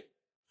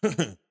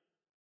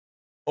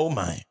 Oh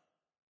my.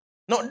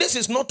 No, this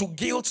is not to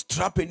guilt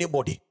trap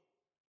anybody.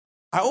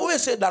 I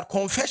always say that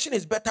confession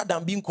is better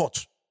than being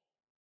caught.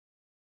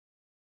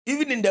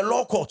 Even in the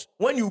law court,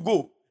 when you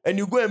go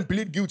and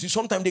plead guilty,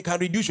 sometimes they can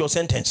reduce your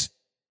sentence.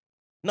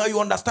 Now you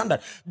understand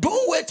that.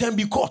 Don't wait and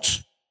be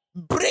caught.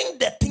 Bring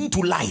the thing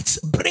to light.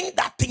 Bring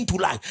that thing to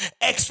light.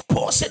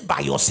 Expose it by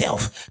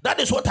yourself.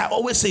 That is what I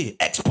always say.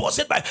 Expose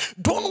it by.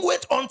 Don't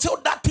wait until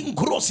that thing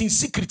grows in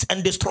secret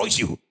and destroys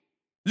you.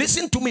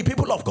 Listen to me,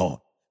 people of God.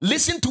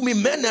 Listen to me,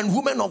 men and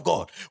women of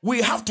God.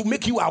 We have to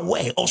make you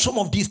aware of some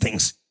of these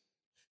things.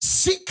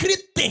 Secret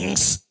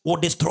things will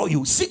destroy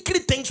you.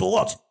 Secret things will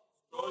what?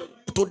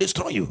 To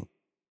destroy you.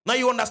 Now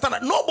you understand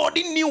that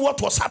nobody knew what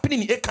was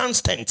happening in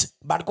Achan's tent,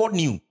 but God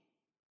knew.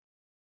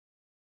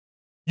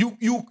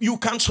 You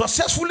can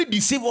successfully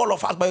deceive all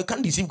of us, but you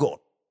can't deceive God.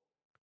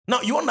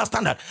 Now you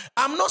understand that.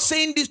 I'm not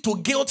saying this to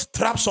guilt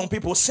trap some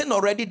people. Sin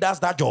already does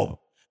that job.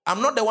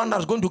 I'm not the one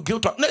that's going to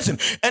guilt trap. Listen,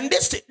 and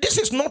this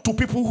is not to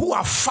people who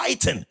are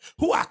fighting,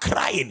 who are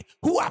crying,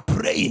 who are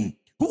praying,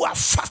 who are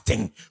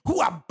fasting, who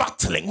are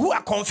battling, who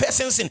are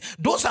confessing sin.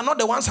 Those are not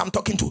the ones I'm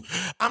talking to.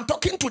 I'm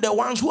talking to the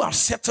ones who have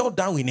settled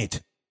down in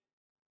it.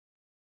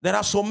 There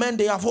are some men,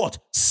 they have what?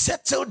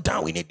 Settled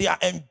down in it. They are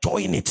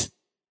enjoying it.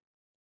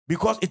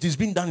 Because it is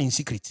being done in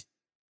secret.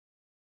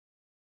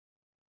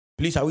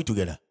 Please, are we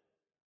together?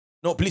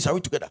 No, please, are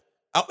we together?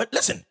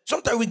 Listen,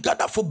 sometimes we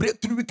gather for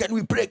breakthrough weekend,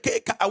 we pray.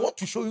 I want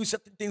to show you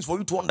certain things for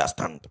you to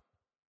understand.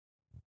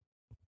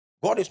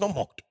 God is not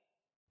mocked.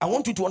 I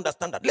want you to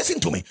understand that. Listen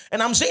to me.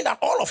 And I'm saying that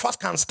all of us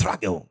can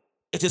struggle.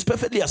 It is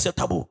perfectly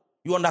acceptable.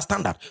 You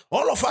understand that?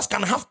 All of us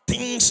can have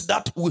things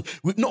that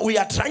we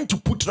are trying to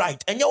put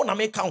right. And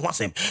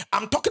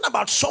I'm talking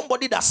about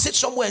somebody that sits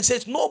somewhere and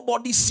says,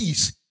 nobody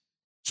sees.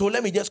 So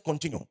let me just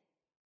continue.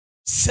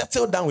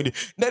 Settle down with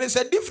it. There is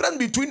a difference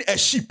between a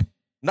sheep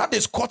that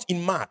is caught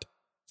in mud,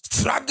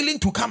 struggling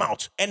to come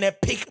out, and a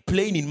pig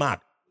playing in mud.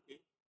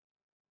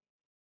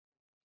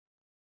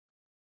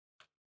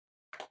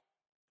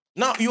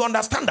 Now you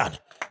understand that.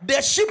 The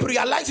sheep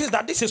realizes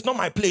that this is not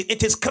my place.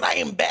 It is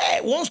crying,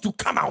 bear, wants to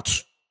come out.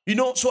 You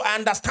know, so I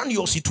understand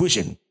your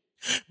situation.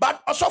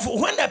 But also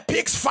when a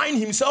pig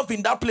finds himself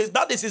in that place,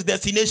 that is his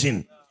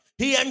destination.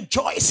 He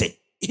enjoys it.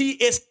 He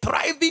is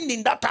thriving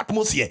in that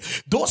atmosphere.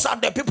 Those are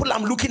the people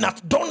I'm looking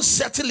at. Don't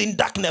settle in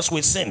darkness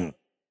with sin.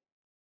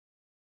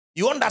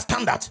 You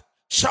understand that?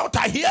 Shout,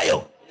 I hear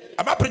you.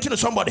 Am I preaching to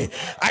somebody?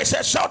 I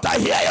said, shout, I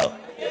hear you.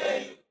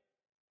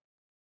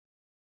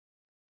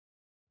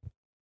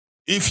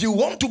 If you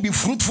want to be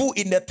fruitful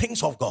in the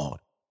things of God,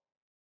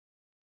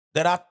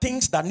 there are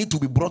things that need to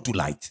be brought to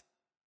light.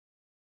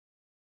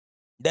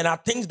 There are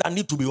things that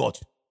need to be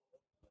what?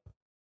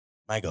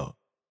 My God.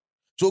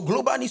 So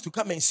Global needs to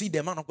come and see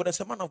the man of God and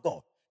say, man of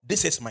God,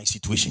 this is my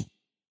situation.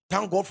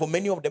 Thank God for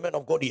many of the men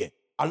of God here.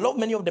 I love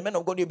many of the men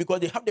of God here because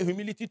they have the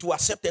humility to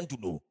accept and to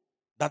know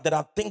that there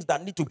are things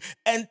that need to be.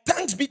 And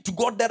thanks be to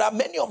God, there are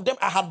many of them,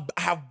 I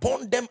have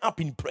borne them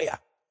up in prayer.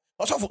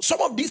 Also, for some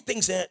of these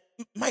things,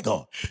 my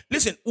God,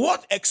 listen,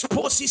 what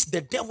exposes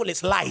the devil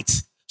is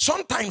light.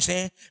 Sometimes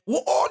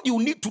all you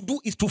need to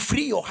do is to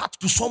free your heart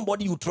to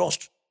somebody you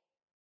trust.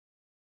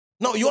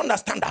 Now, you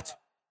understand that?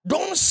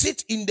 Don't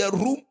sit in the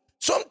room.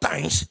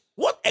 Sometimes,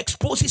 what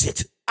exposes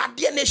it?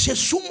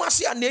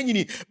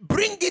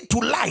 Bring it to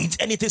light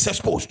and it is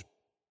exposed.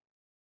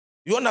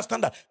 You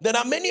understand that? There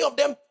are many of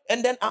them,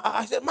 and then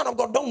I said, man of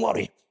God, don't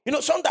worry. You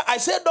know, sometimes I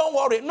said, don't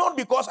worry, not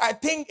because I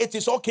think it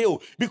is okay,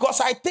 because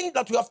I think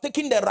that you have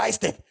taken the right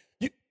step.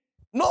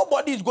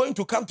 Nobody is going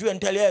to come to you and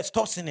tell you,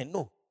 stop sinning.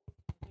 No.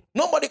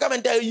 Nobody come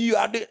and tell you, you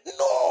are doing.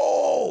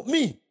 No,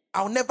 me,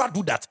 I'll never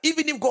do that.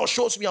 Even if God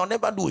shows me, I'll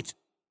never do it.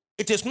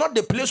 It is not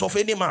the place of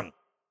any man.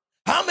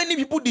 How many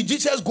people did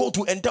Jesus go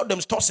to and tell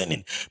them stop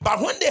sinning?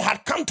 But when they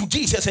had come to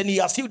Jesus and he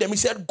has healed them, he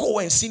said, go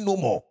and sin no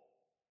more.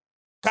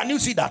 Can you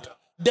see that?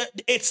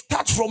 It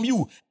starts from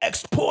you.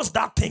 Expose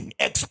that thing.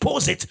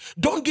 Expose it.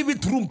 Don't give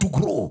it room to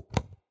grow.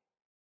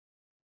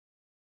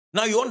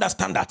 Now you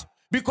understand that.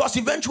 Because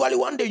eventually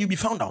one day you'll be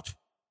found out.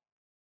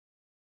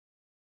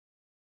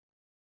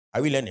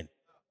 Are we learning?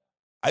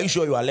 Are you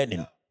sure you are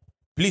learning?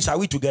 Please, are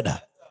we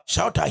together?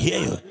 Shout, I hear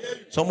you.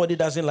 Somebody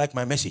doesn't like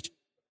my message.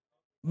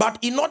 But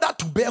in order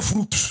to bear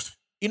fruit,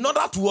 in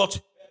order to what?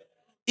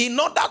 In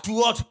order to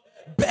what?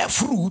 Bear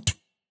fruit,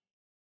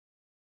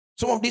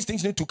 some of these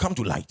things need to come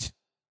to light.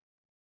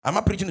 Am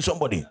I preaching to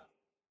somebody?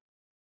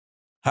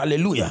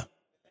 Hallelujah.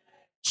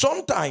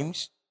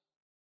 Sometimes,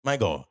 my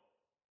God,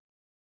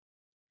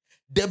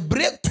 the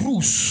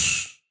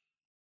breakthroughs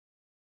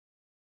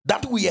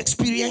that we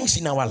experience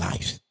in our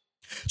lives,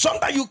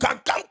 sometimes you can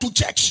come to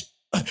church.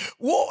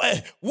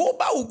 Woba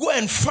will go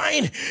and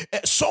find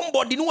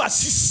somebody who has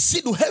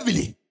sinned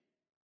heavily.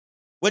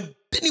 With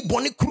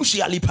anybody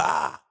crucially,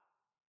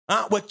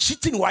 we're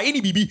cheating, why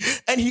any baby,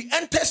 and he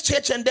enters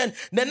church, and then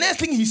the next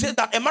thing he says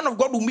that a man of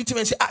God will meet him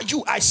and say,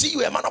 I see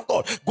you, a man of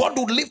God. God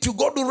will lift you,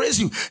 God will raise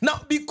you.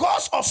 Now,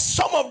 because of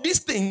some of these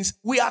things,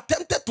 we are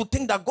tempted to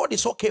think that God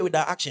is okay with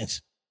our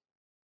actions.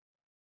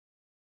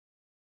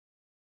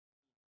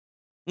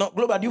 No,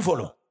 Global, do you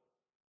follow?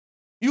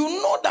 You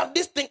know that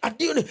this thing are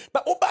doing,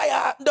 but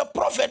Obaya, the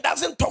prophet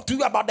doesn't talk to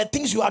you about the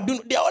things you are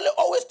doing. They are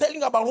always telling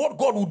you about what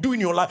God will do in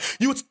your life.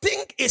 You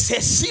think it's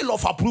a seal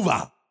of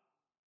approval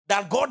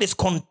that God is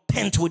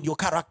content with your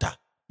character.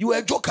 You are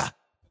a joker.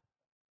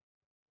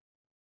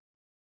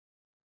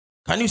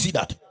 Can you see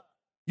that?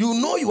 You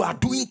know you are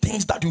doing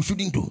things that you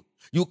shouldn't do.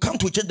 You come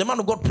to church, the man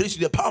of God prays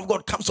you, the power of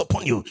God comes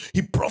upon you.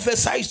 He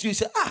prophesies to you, you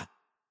say,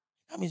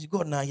 that means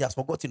God now, he has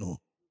forgotten.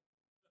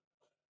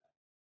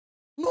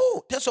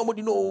 No, tell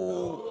somebody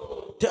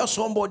no. Tell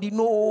somebody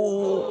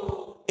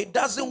no. It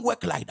doesn't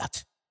work like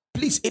that.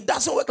 Please, it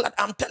doesn't work like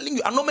that. I'm telling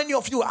you, I know many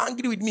of you are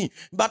angry with me,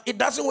 but it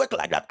doesn't work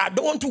like that. I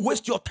don't want to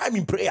waste your time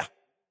in prayer.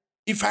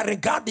 If I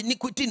regard the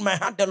iniquity in my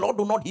heart, the Lord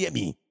will not hear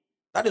me.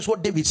 That is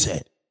what David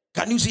said.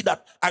 Can you see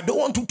that? I don't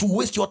want you to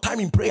waste your time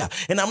in prayer.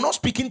 And I'm not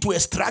speaking to a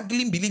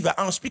struggling believer.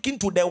 I'm speaking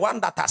to the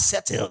one that has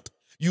settled.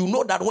 You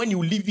know that when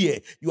you live here,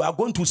 you are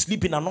going to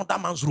sleep in another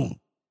man's room.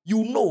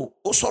 You know,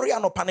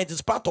 it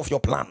is part of your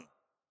plan.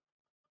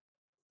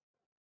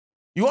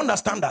 You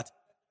understand that?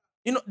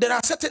 You know, there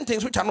are certain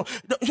things which are not.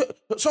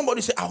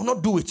 Somebody say, I will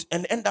not do it,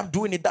 and end up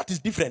doing it. That is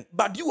different.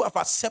 But you have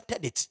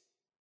accepted it.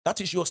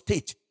 That is your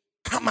state.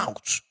 Come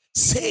out.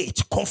 Say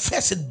it.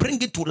 Confess it.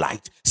 Bring it to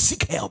light.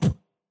 Seek help.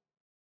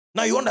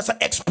 Now you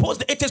understand? Expose.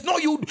 It is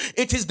not you.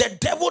 It is the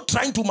devil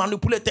trying to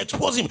manipulate.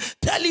 Expose him.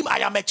 Tell him, I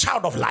am a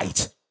child of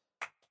light.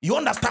 You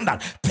understand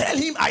that? Tell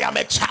him I am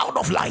a child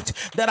of light.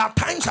 There are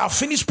times I've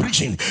finished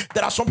preaching.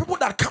 There are some people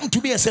that come to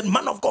me and said,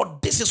 man of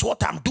God, this is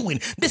what I'm doing.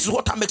 This is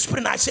what I'm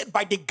experiencing. I said,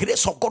 by the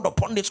grace of God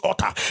upon this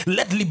altar,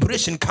 let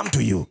liberation come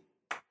to you.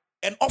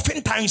 And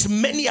oftentimes,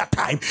 many a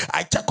time,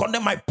 I check on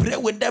them, I pray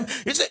with them.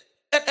 You say,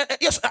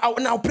 yes,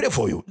 I'll pray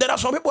for you. There are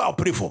some people I'll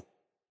pray for.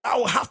 I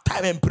will have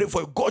time and pray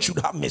for you. God should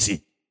have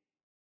mercy.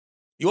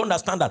 You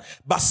understand that?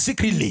 But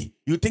secretly,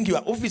 you think you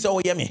are officer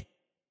or hear me?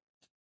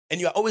 And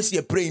you are always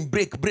here praying,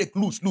 break,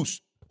 lose.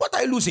 What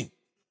are you losing?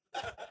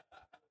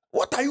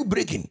 What are you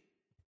breaking?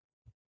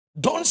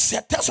 Don't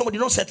tell somebody,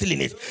 don't settle in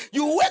it.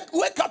 You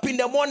wake up in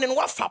the morning,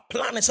 what for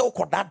plan and say,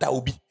 oh, that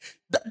will be.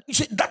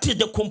 That is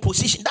the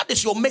composition. That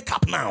is your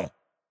makeup now.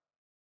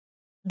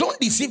 Don't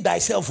deceive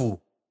thyself.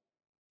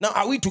 Now,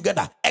 are we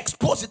together?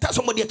 Expose it. Tell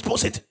somebody,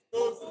 expose it.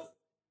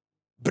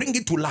 Bring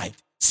it to light.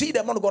 See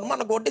the man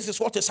of God, this is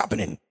what is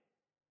happening.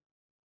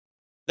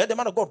 Let the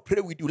man of God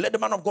pray with you. Let the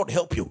man of God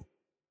help you.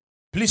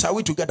 Please, are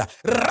we together?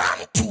 Run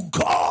to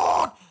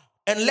God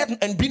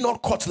and be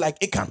not caught like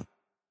Achan.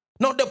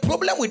 Now, the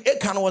problem with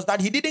Achan was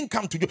that he didn't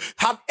come to Joshua.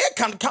 Had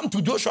Achan come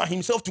to Joshua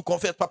himself to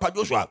confess, Papa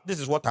Joshua, this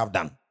is what I've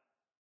done,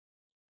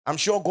 I'm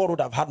sure God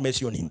would have had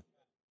mercy on him.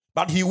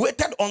 But he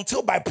waited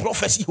until by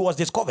prophecy he was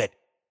discovered.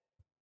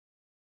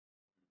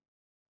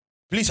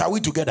 Please, are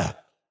we together?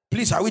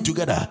 Please, are we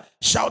together?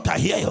 Shout, I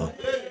hear you.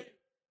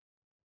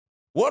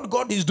 What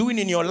God is doing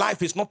in your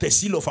life is not a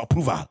seal of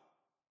approval.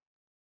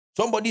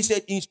 Somebody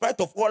said, in spite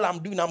of all I'm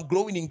doing, I'm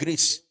growing in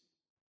grace.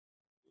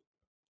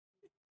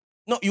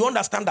 No, you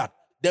understand that?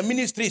 The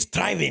ministry is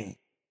thriving.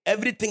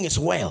 Everything is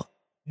well.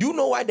 Do you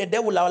know why the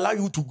devil will allow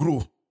you to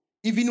grow?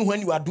 Even when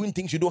you are doing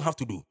things you don't have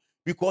to do.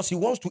 Because he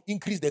wants to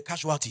increase the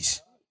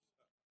casualties.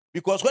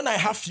 Because when I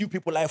have few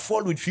people, I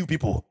fall with few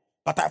people.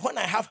 But when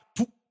I have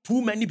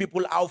too many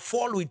people, I'll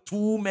fall with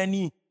too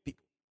many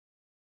people.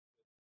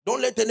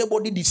 Don't let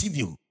anybody deceive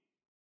you.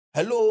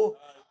 Hello?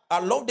 I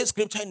love the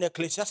scripture in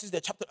Ecclesiastes,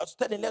 the chapter.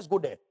 Let's go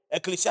there.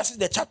 Ecclesiastes,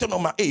 the chapter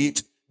number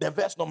 8, the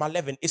verse number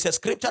 11. It's a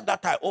scripture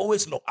that I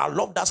always love. I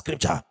love that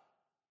scripture.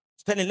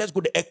 Let's go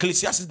to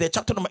Ecclesiastes, the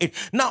chapter number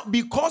 8. Now,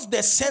 because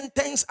the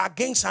sentence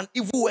against an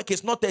evil work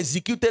is not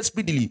executed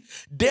speedily,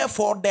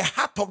 therefore the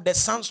heart of the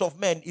sons of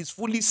men is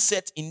fully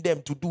set in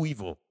them to do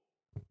evil.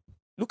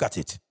 Look at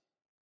it.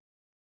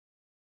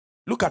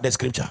 Look at the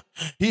scripture.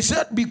 He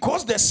said,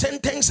 because the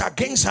sentence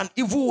against an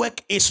evil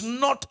work is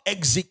not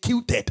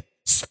executed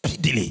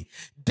speedily,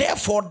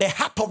 therefore the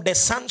heart of the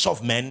sons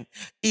of men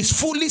is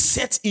fully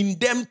set in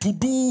them to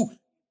do.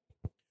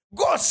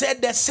 God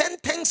said the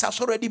sentence has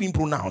already been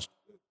pronounced.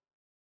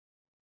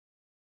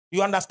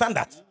 You understand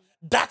that?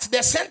 That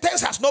the sentence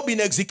has not been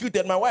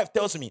executed. My wife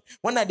tells me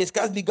when I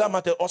discuss legal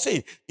matter, or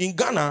say in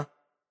Ghana,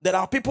 there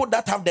are people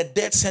that have the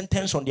death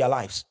sentence on their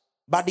lives,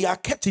 but they are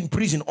kept in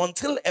prison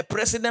until a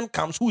president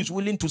comes who is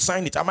willing to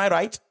sign it. Am I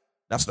right?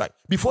 That's right.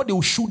 Before they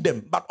will shoot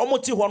them. But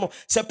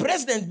say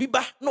President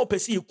Biba no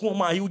pesi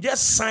he will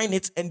just sign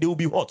it and they will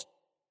be hot.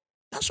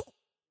 That's all.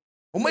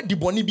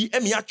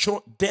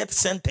 Death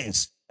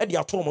sentence.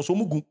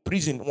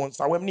 Prison once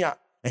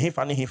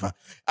hefa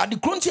at the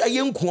country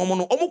ayenku omo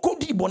no omo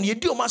kodi boni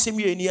edi omo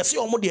asemi eni yesi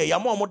omo de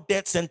yamo omo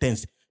death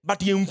sentence, but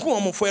yenku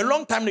omo for a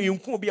long time na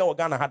yenku obi a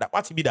Ghana had that.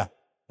 What be that?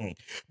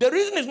 The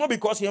reason is not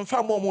because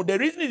yenfa omo. The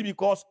reason is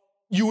because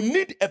you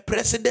need a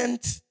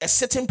president, a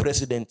certain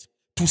president,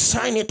 to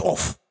sign it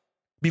off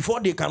before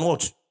they can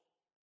what.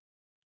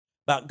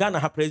 But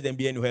Ghana have president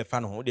be anywhere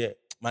fan ho de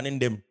manin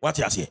them. What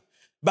you say?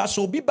 But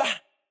so biba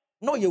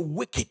no ye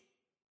wicked.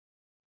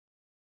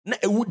 Na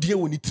ewu die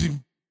woni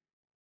trim.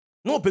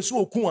 No,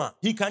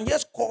 he can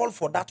just call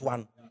for that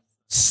one,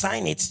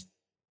 sign it.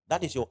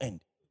 That is your end.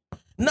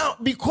 Now,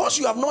 because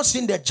you have not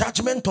seen the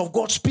judgment of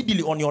God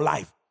speedily on your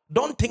life,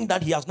 don't think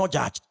that he has not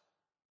judged.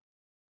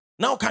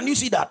 Now, can you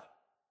see that?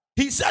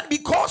 He said,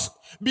 because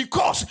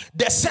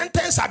the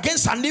sentence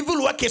against an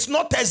evil work is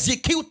not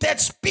executed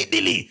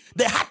speedily,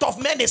 the heart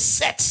of man is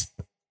set.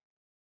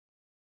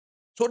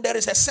 So there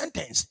is a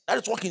sentence. That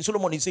is what King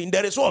Solomon is saying.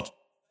 There is what?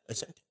 A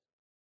sentence.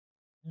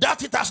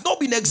 That it has not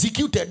been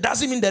executed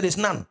doesn't mean there is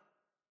none.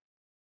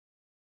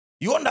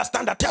 You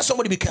understand that? Tell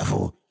somebody, be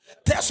careful.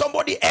 Tell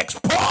somebody,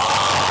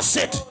 expose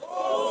it.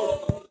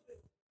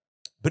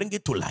 Bring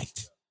it to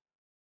light.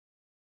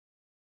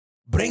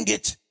 Bring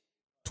it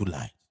to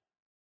light.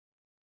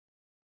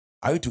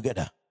 Are we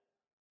together?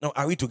 No,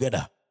 are we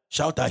together?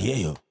 Shout, I hear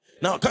you.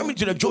 Now, coming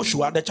to the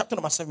Joshua, the chapter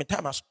number 7,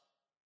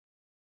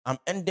 I'm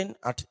ending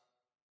at,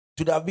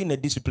 should have been a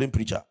disciplined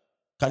preacher.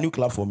 Can you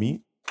clap for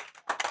me?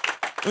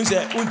 Because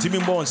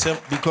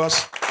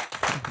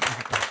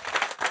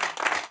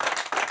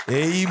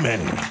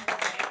amen.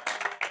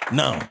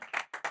 Now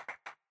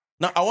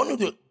I want you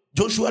to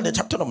Joshua, the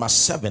chapter number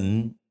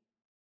 7.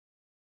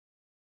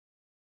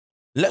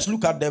 Let's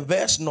look at the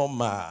verse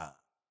number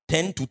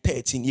 10 to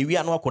 13. We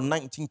are now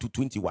 19 to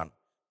 21.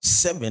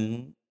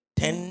 7,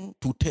 10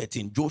 to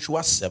 13.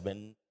 Joshua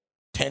 7,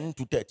 10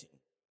 to 13.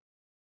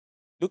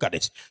 Look at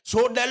this.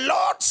 So the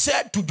Lord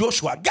said to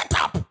Joshua, get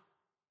up.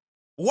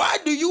 Why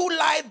do you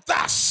lie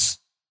thus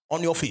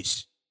on your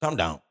face? Come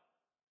down.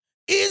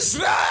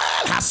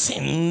 Israel has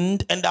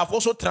sinned and have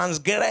also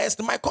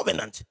transgressed my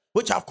covenant,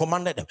 which I have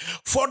commanded them.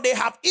 For they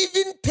have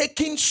even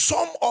taken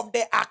some of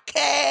the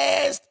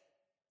accursed.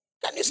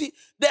 Can you see?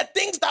 The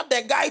things that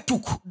the guy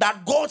took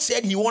that God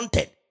said he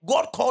wanted,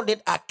 God called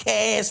it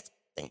accursed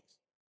things.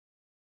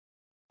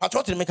 That's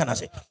what it can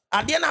say.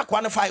 I didn't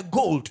quantify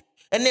gold,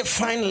 any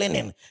fine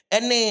linen,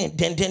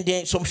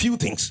 any some few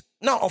things.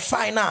 Now, of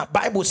fine now,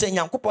 Bible saying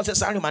Yankopon says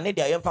sorry man,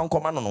 they are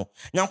command no.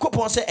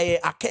 Yankopon say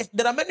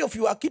there are many of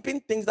you are keeping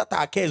things that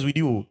are cursed with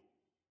you.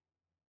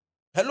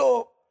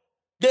 Hello.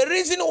 The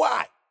reason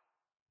why,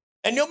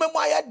 and your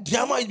memory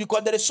drama is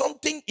because there is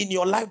something in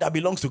your life that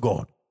belongs to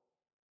God,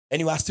 and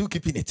you are still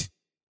keeping it.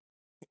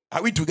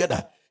 Are we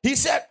together? He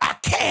said,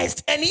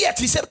 accursed, and yet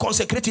he said,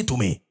 consecrated to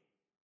me.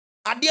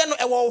 At the end,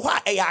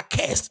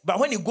 accursed, but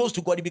when it goes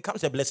to God, it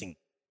becomes a blessing.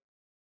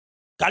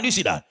 Can you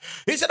see that?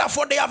 He said that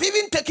for they have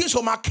even taken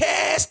some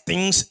accursed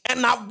things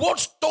and have both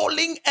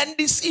stolen and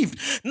deceived.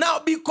 Now,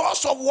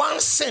 because of one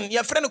sin,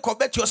 your friend of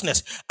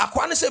covetousness,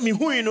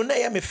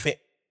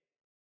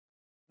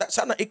 That's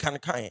not it can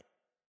kind.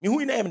 You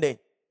who name day.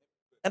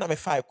 And I'm a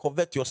fire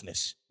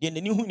covetousness. Then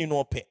the new who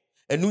no pay.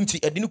 And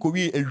nunti a didn't go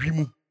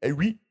a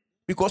re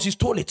because he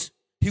stole it.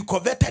 He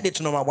coveted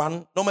it, number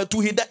one. Number two,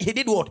 he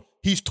did what?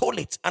 He stole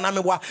it. And I'm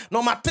a what?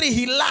 Number three,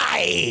 he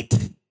lied.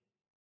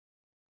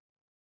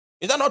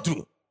 Is that not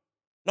true?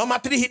 Number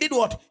three, he did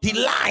what? He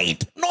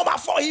lied. Number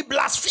four, he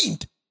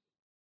blasphemed.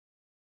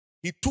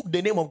 He took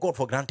the name of God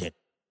for granted.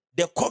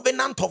 The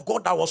covenant of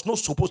God that was not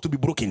supposed to be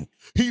broken.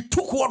 He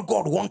took what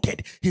God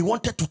wanted. He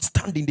wanted to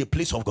stand in the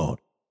place of God.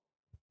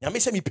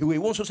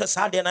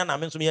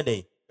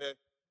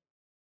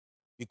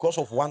 Because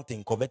of one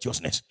thing,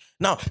 covetousness.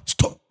 Now,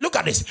 look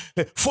at this.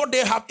 For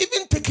they have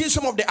even taken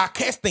some of the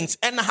accursed things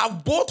and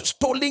have both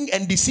stolen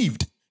and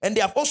deceived. And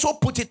they have also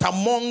put it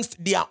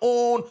amongst their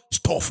own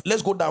stuff.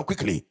 Let's go down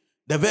quickly.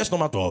 The verse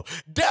number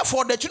 12.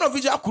 Therefore, the children of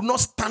Israel could not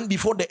stand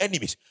before the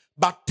enemies,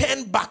 but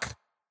turn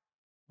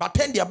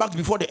their backs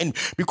before the enemy,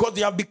 because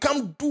they have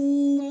become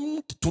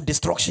doomed to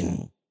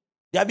destruction.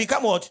 They have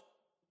become what?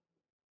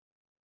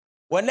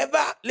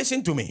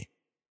 Listen to me.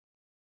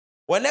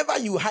 Whenever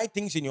you hide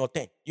things in your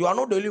tent, you are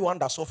not the only one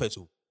that suffers.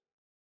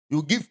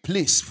 You give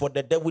place for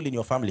the devil in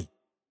your family.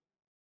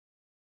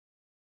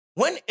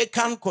 When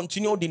Achan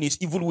continued in his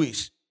evil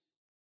ways,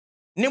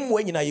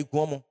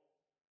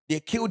 they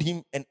killed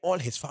him and all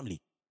his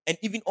family, and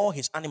even all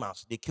his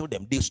animals. They killed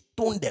them. They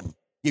stoned them.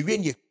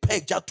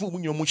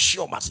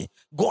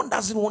 God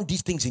doesn't want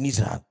these things in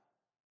Israel.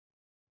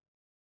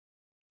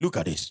 Look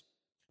at this.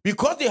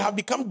 Because they have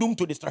become doomed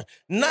to destroy,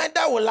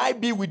 neither will I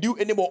be with you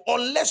anymore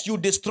unless you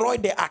destroy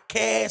the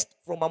accursed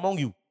from among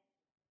you.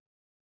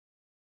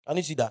 Can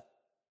you see that?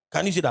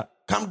 Can you see that?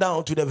 Come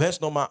down to the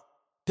verse number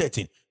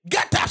 13.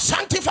 Get up,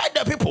 sanctify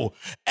the people,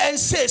 and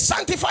say,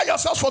 sanctify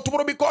yourselves for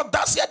tomorrow, because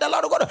thus saith the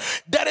Lord God,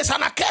 there is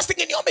an accursed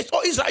thing in your midst.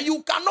 Oh Israel,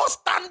 you cannot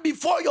stand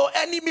before your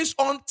enemies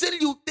until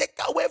you take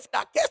away the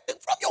accursed thing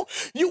from you.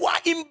 You are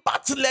in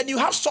battle and you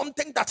have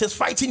something that is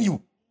fighting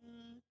you.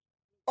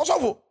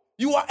 Also,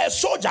 you are a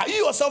soldier.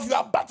 You yourself, you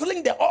are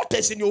battling the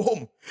altars in your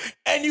home,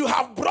 and you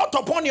have brought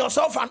upon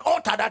yourself an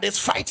altar that is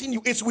fighting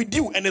you. It's with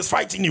you and is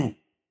fighting you.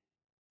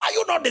 Are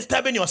you not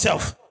disturbing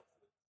yourself?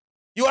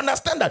 You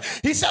understand that?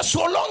 He says,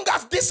 so long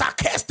as this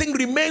accursed thing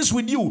remains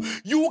with you,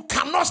 you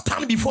cannot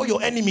stand before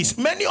your enemies.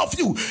 Many of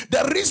you,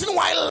 the reason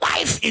why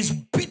life is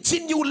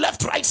beating you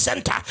left, right,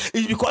 center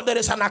is because there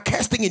is an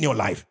accursed thing in your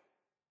life.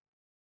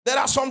 There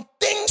are some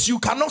things you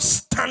cannot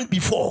stand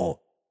before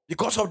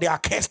because of the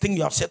accursed thing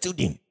you have settled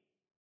in.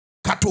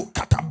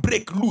 Kata,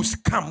 break, loose,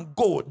 come,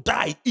 go,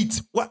 die,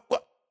 eat. What?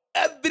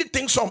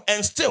 Everything some,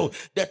 and still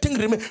the thing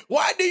remains.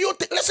 Why do you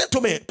think? Listen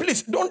to me,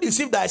 please. Don't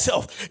deceive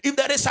thyself. If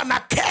there is an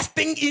accursed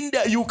thing in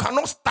there, you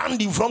cannot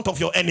stand in front of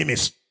your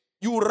enemies.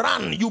 You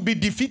run, you be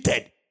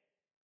defeated.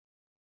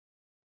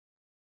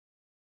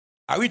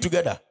 Are we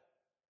together?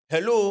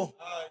 Hello.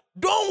 Hi.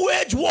 Don't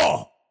wage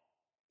war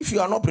if you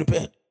are not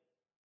prepared.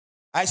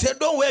 I said,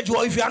 don't wage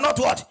war if you are not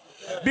what?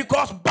 Yeah.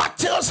 Because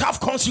battles have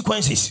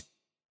consequences.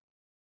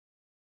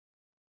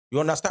 You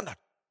understand that?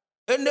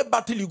 Any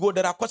battle you go,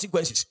 there are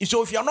consequences.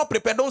 So if you are not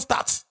prepared, don't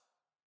start.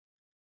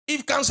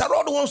 If Cancer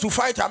Road wants to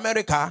fight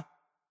America,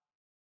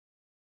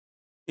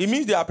 it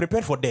means they are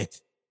prepared for death.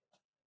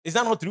 Is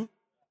that not true?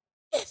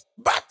 Yes.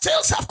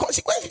 Battles have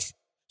consequences.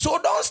 So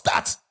don't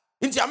start.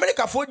 In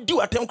America, for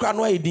do attempt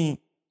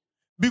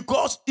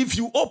because if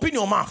you open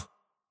your mouth,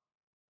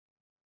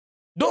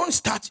 don't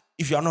start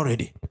if you are not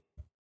ready.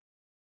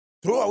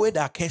 Throw away the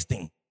accursed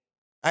thing.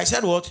 I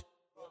said what?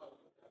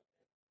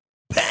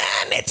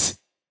 Burn it.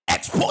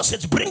 Expose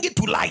it, bring it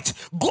to light.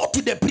 Go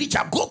to the preacher,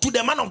 go to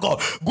the man of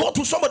God, go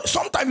to somebody.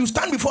 Sometimes you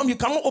stand before him, you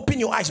cannot open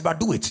your eyes, but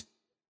do it.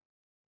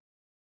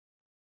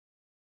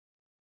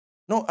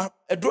 No,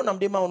 a drone am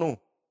no.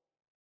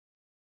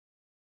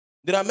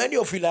 There are many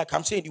of you, like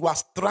I'm saying, you are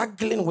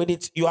struggling with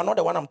it. You are not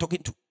the one I'm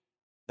talking to.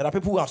 There are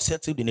people who have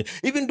settled in it.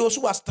 Even those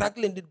who are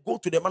struggling, go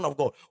to the man of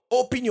God.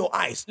 Open your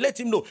eyes. Let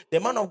him know the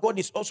man of God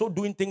is also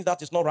doing things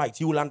that is not right.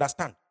 He will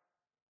understand.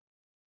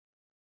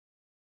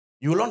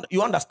 You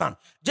understand.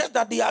 Just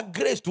that they are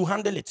grace to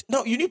handle it.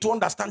 Now, you need to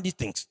understand these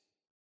things.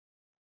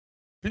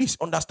 Please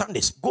understand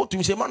this. Go to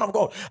him, say, man of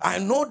God, I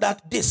know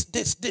that this,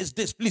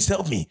 please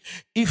help me.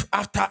 If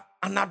after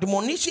an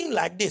admonition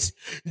like this,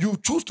 you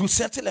choose to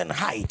settle and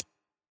hide,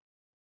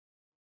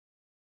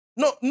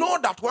 know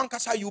that one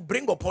kasa you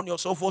bring upon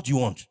yourself what you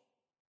want.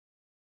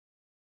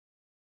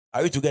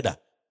 Are we together?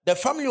 The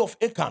family of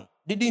Achan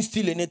didn't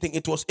steal anything.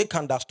 It was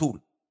Achan that stole.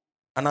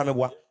 And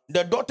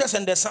the daughters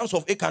and the sons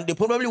of Achan, they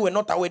probably were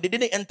not aware. They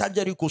didn't enter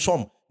Jericho.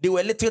 Some they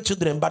were little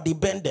children, but they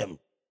burned them.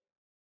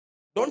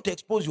 Don't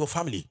expose your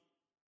family.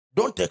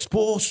 Don't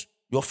expose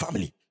your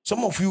family.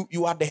 Some of you,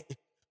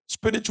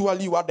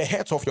 spiritually, you are the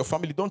heads of your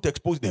family. Don't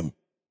expose them.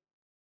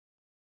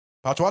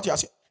 That's what you are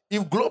saying.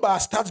 If Global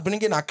starts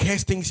bringing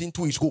accursed things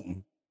into his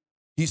home,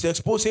 he's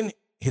exposing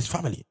his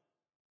family.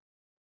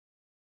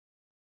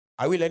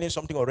 Are we learning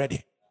something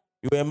already?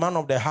 You are a man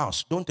of the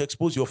house. Don't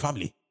expose your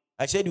family.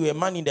 I said you are a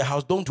man in the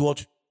house. Don't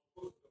what?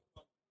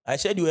 I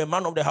said you are a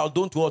man of the house.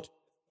 Don't what?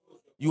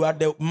 You are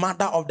the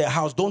mother of the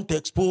house. Don't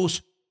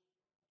expose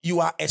you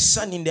are a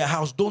son in the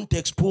house, don't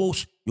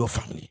expose your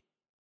family.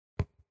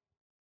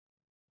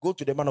 Go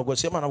to the man of God,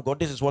 say, man of God,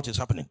 this is what is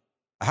happening.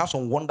 I have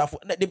some wonderful,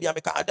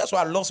 that's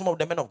why I love some of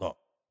the men of God.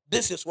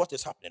 This is what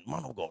is happening,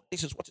 man of God.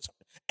 This is what is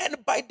happening.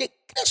 And by the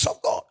grace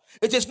of God,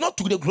 it is not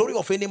to the glory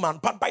of any man,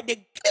 but by the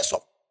grace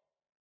of,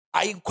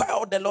 I inquire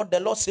of the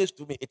Lord says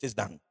to me, it is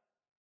done.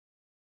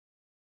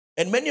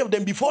 And many of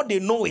them, before they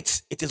know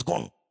it, it is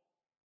gone.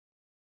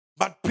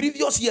 But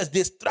previous years,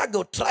 they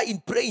struggle,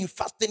 trying, praying,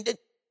 fasting,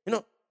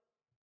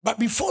 but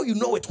before you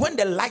know it, when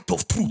the light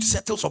of truth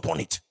settles upon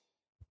it,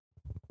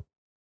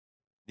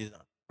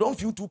 don't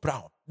feel too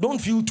proud. Don't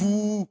feel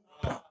too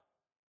proud.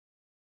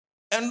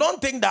 And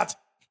don't think that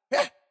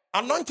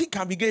anointing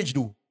can be gauged,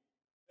 though.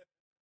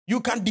 You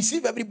can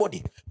deceive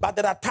everybody, but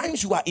there are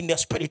times you are in the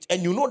spirit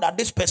and you know that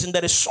this person,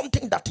 there is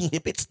something that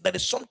inhibits, there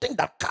is something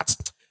that cuts.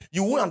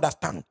 You won't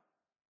understand.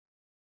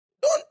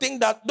 Don't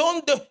think that,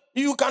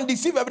 you can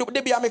deceive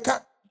everybody. The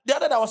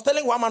other day I was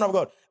telling one man of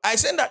God, I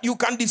said that you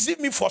can deceive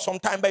me for some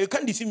time, but you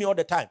can't deceive me all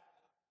the time.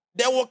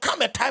 There will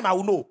come a time I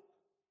will know.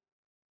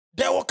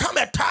 There will come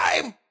a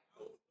time.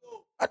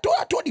 I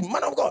told him,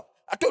 man of God,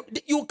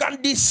 you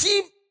can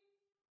deceive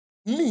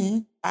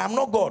me. I am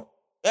not God.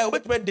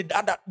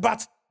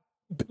 But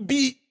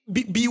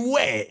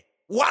beware.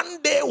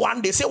 One day,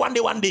 say one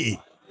day. One day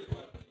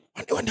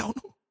I will know.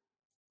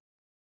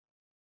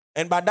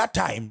 And by that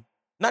time,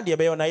 one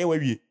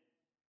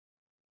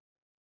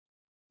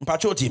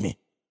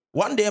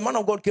day a man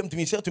of God came to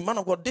me and said to me, man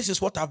of God, this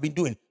is what I've been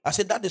doing. I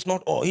said, that is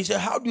not all. He said,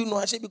 how do you know?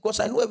 I said, because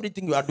I know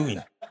everything you are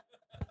doing.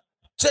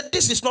 Said,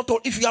 this is not all.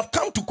 If you have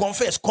come to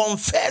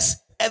confess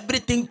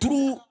everything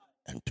true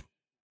and true.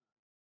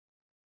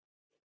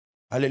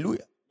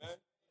 Hallelujah.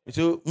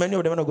 So many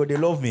of them are going, they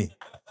love me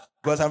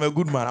because I'm a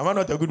good man. Am I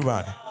not a good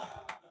man?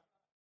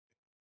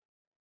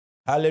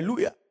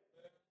 Hallelujah.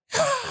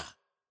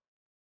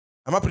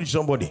 Am I preaching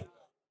somebody?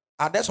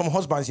 Are there some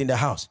husbands in the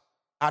house?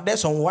 Are there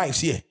some wives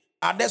here?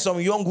 Are there some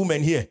young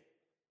women here?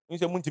 You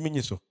say,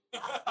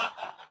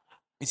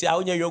 I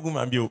only young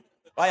woman.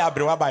 Why are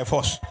you by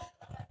force?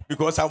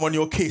 Because I'm on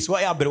your case.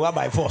 Why are you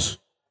by force?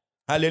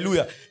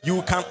 Hallelujah.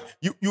 You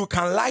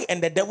can lie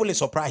and the devil is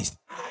surprised.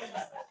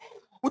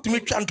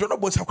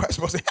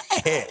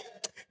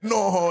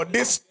 No,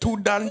 this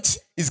student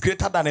is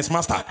greater than his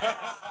master.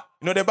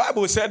 The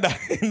Bible said that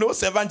no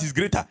servant is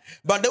greater.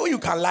 But the way you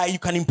can lie, you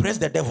can impress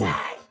the devil.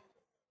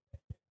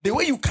 The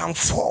way you can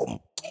form.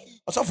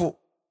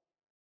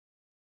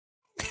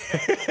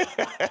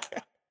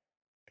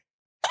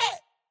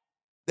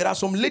 There are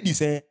some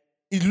ladies, it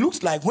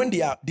looks like when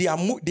they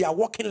are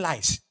walking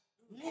lies.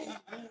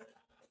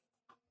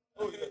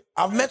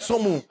 I've met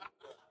some.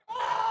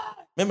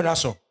 Remember that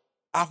song?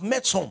 I've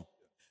met some.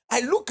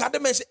 I look at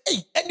them and say,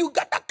 hey, and you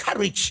got that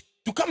courage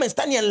to come and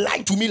stand here and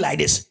lie to me like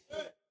this.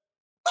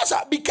 Master,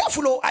 be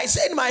careful. Oh. I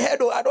say in my head,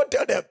 I don't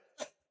tell them.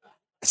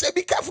 I say,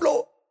 be careful.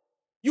 Oh.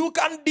 You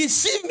can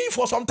deceive me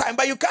for some time,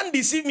 but you can't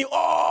deceive me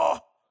all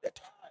the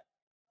time.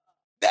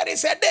 There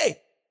is a day.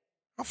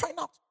 I'll find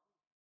out.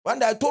 One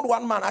day I told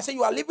one man, I said,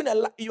 you are living a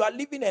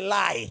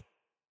lie.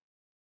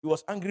 He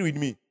was angry with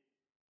me.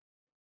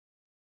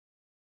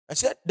 I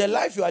said, the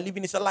life you are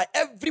living is a lie.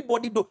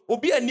 Everybody do.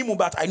 Obi and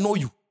but I know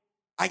you.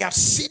 I have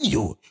seen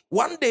you.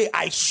 One day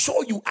I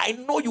saw you. I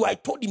know you. I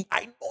told him,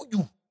 I know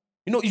you.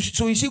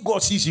 So you see,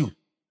 God sees you.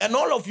 And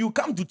all of you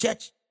come to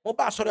church.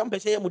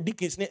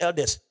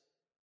 Elders.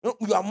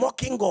 You are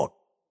mocking God.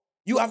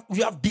 You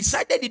have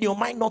decided in your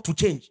mind not to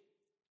change.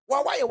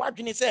 Why you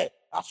watching it say?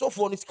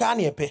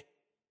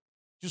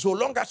 So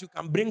long as you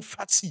can bring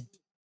fat seed.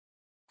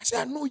 I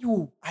said, I know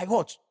you. I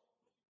know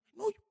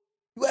you.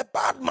 You are a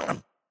bad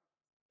man.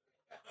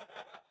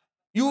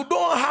 You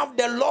don't have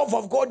the love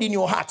of God in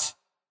your heart.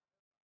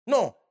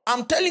 No,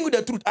 I'm telling you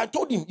the truth. I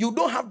told him, you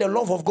don't have the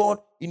love of God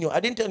in your. I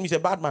didn't tell him he's a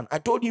bad man. I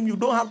told him, you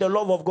don't have the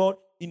love of God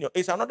in your.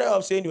 It's another way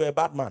of saying you're a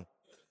bad man.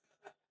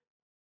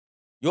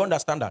 You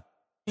understand that?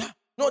 Yeah.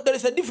 No, there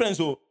is a difference.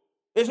 So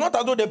it's not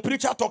as though the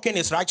preacher talking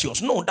is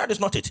righteous. No, that is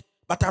not it.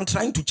 But I'm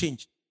trying to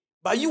change.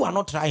 But you are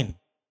not trying.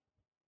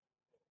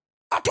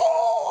 At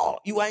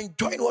all. You are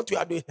enjoying what you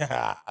are doing.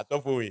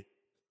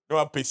 No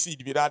one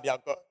perceived without the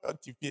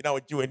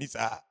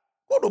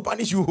God will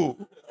punish you.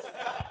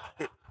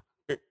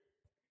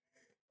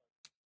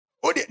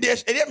 Oh,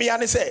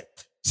 me say,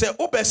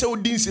 oh, person who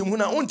didn't say,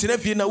 "Muna on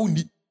telephone na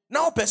undi."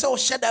 Now, person who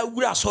said that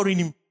we are sorry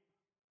him.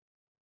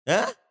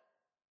 Yeah.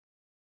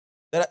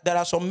 There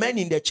are some men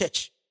in the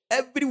church.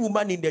 Every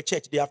woman in the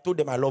church, they have told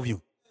them, "I love you."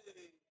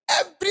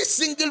 Every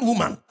single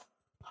woman.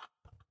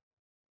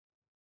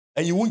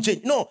 And you won't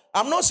change. No,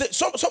 I'm not saying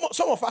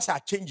some of us are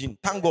changing.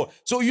 Thank God.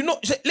 So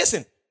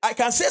listen, I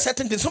can say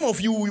certain things. Some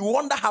of you will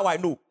wonder how I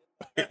know.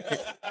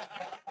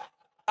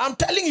 I'm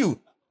telling you,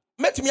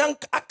 met me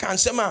I can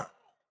say, man,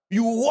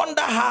 you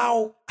wonder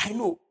how I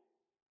know.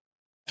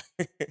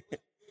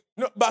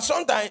 No, but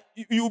sometimes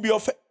you'll be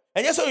offended.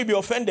 And yes, you'll be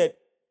offended.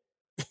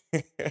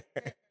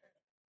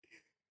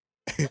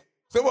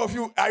 Some of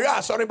you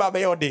are sorry about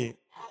your day.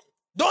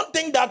 Don't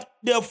think that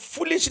the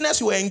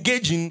foolishness you are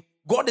engaging,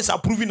 God is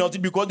approving of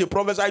it because they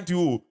prophesy to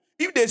you.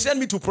 If they send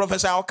me to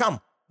prophesy, I'll come.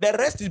 The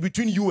rest is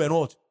between you and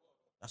what?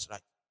 That's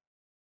right.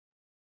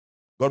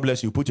 God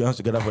bless you. Put your hands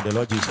together for the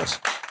Lord Jesus.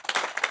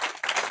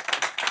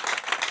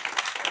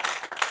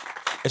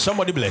 Is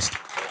somebody blessed?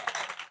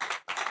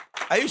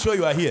 Are you sure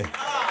you are here?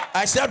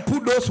 I said,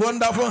 put those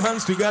wonderful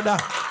hands together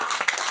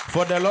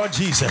for the Lord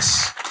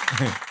Jesus.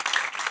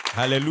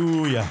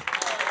 Hallelujah.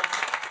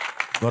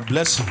 God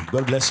bless you.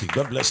 God bless you.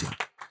 God bless you.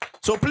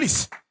 So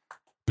please,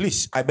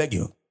 I beg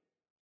you,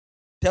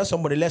 tell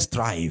somebody, let's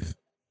strive.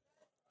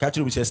 Catch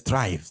you, we say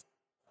strive.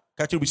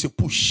 Catch you, we say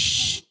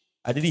push.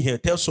 I didn't hear.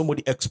 Tell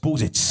somebody,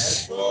 expose it.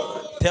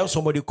 Tell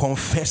somebody,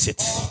 confess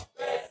it.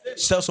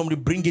 Tell somebody,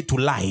 bring it to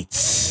light.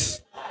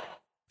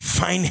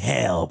 Find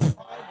help.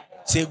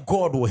 Say,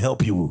 God will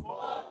help you.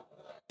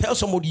 Tell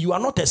somebody, you are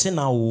not a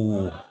sinner.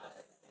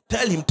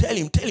 Tell him,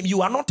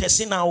 you are not a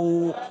sinner.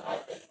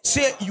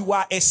 Say, you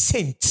are a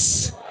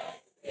saint.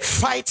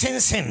 Fighting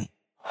sin.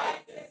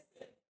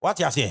 What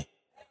you say?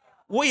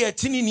 We are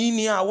tini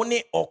ni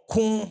one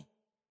okun.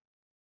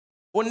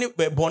 Only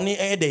boni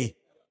ede.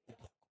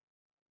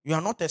 You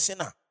are not a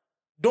sinner.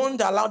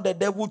 Don't allow the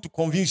devil to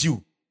convince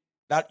you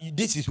that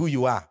this is who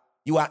you are.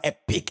 You are a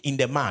pig in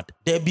the mud.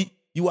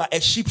 You are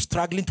a sheep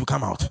struggling to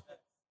come out.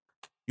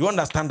 You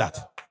understand that?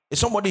 Is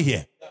somebody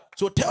here?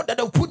 So tell the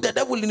devil, put the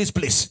devil in his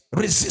place.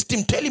 Resist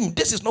him. Tell him,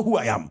 this is not who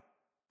I am.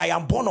 I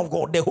am born of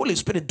God. The Holy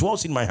Spirit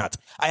dwells in my heart.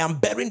 I am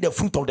bearing the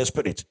fruit of the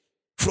Spirit.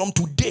 From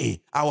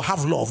today, I will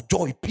have love,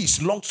 joy,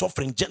 peace,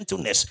 long-suffering,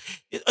 gentleness.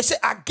 I say,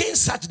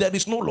 against such there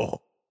is no law.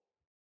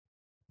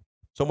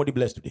 Somebody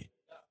blessed today.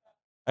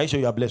 Are you sure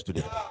you are blessed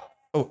today?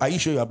 Oh, are you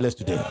sure you are blessed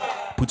today?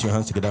 Put your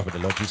hands together for the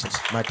Lord Jesus.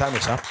 My time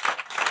is up.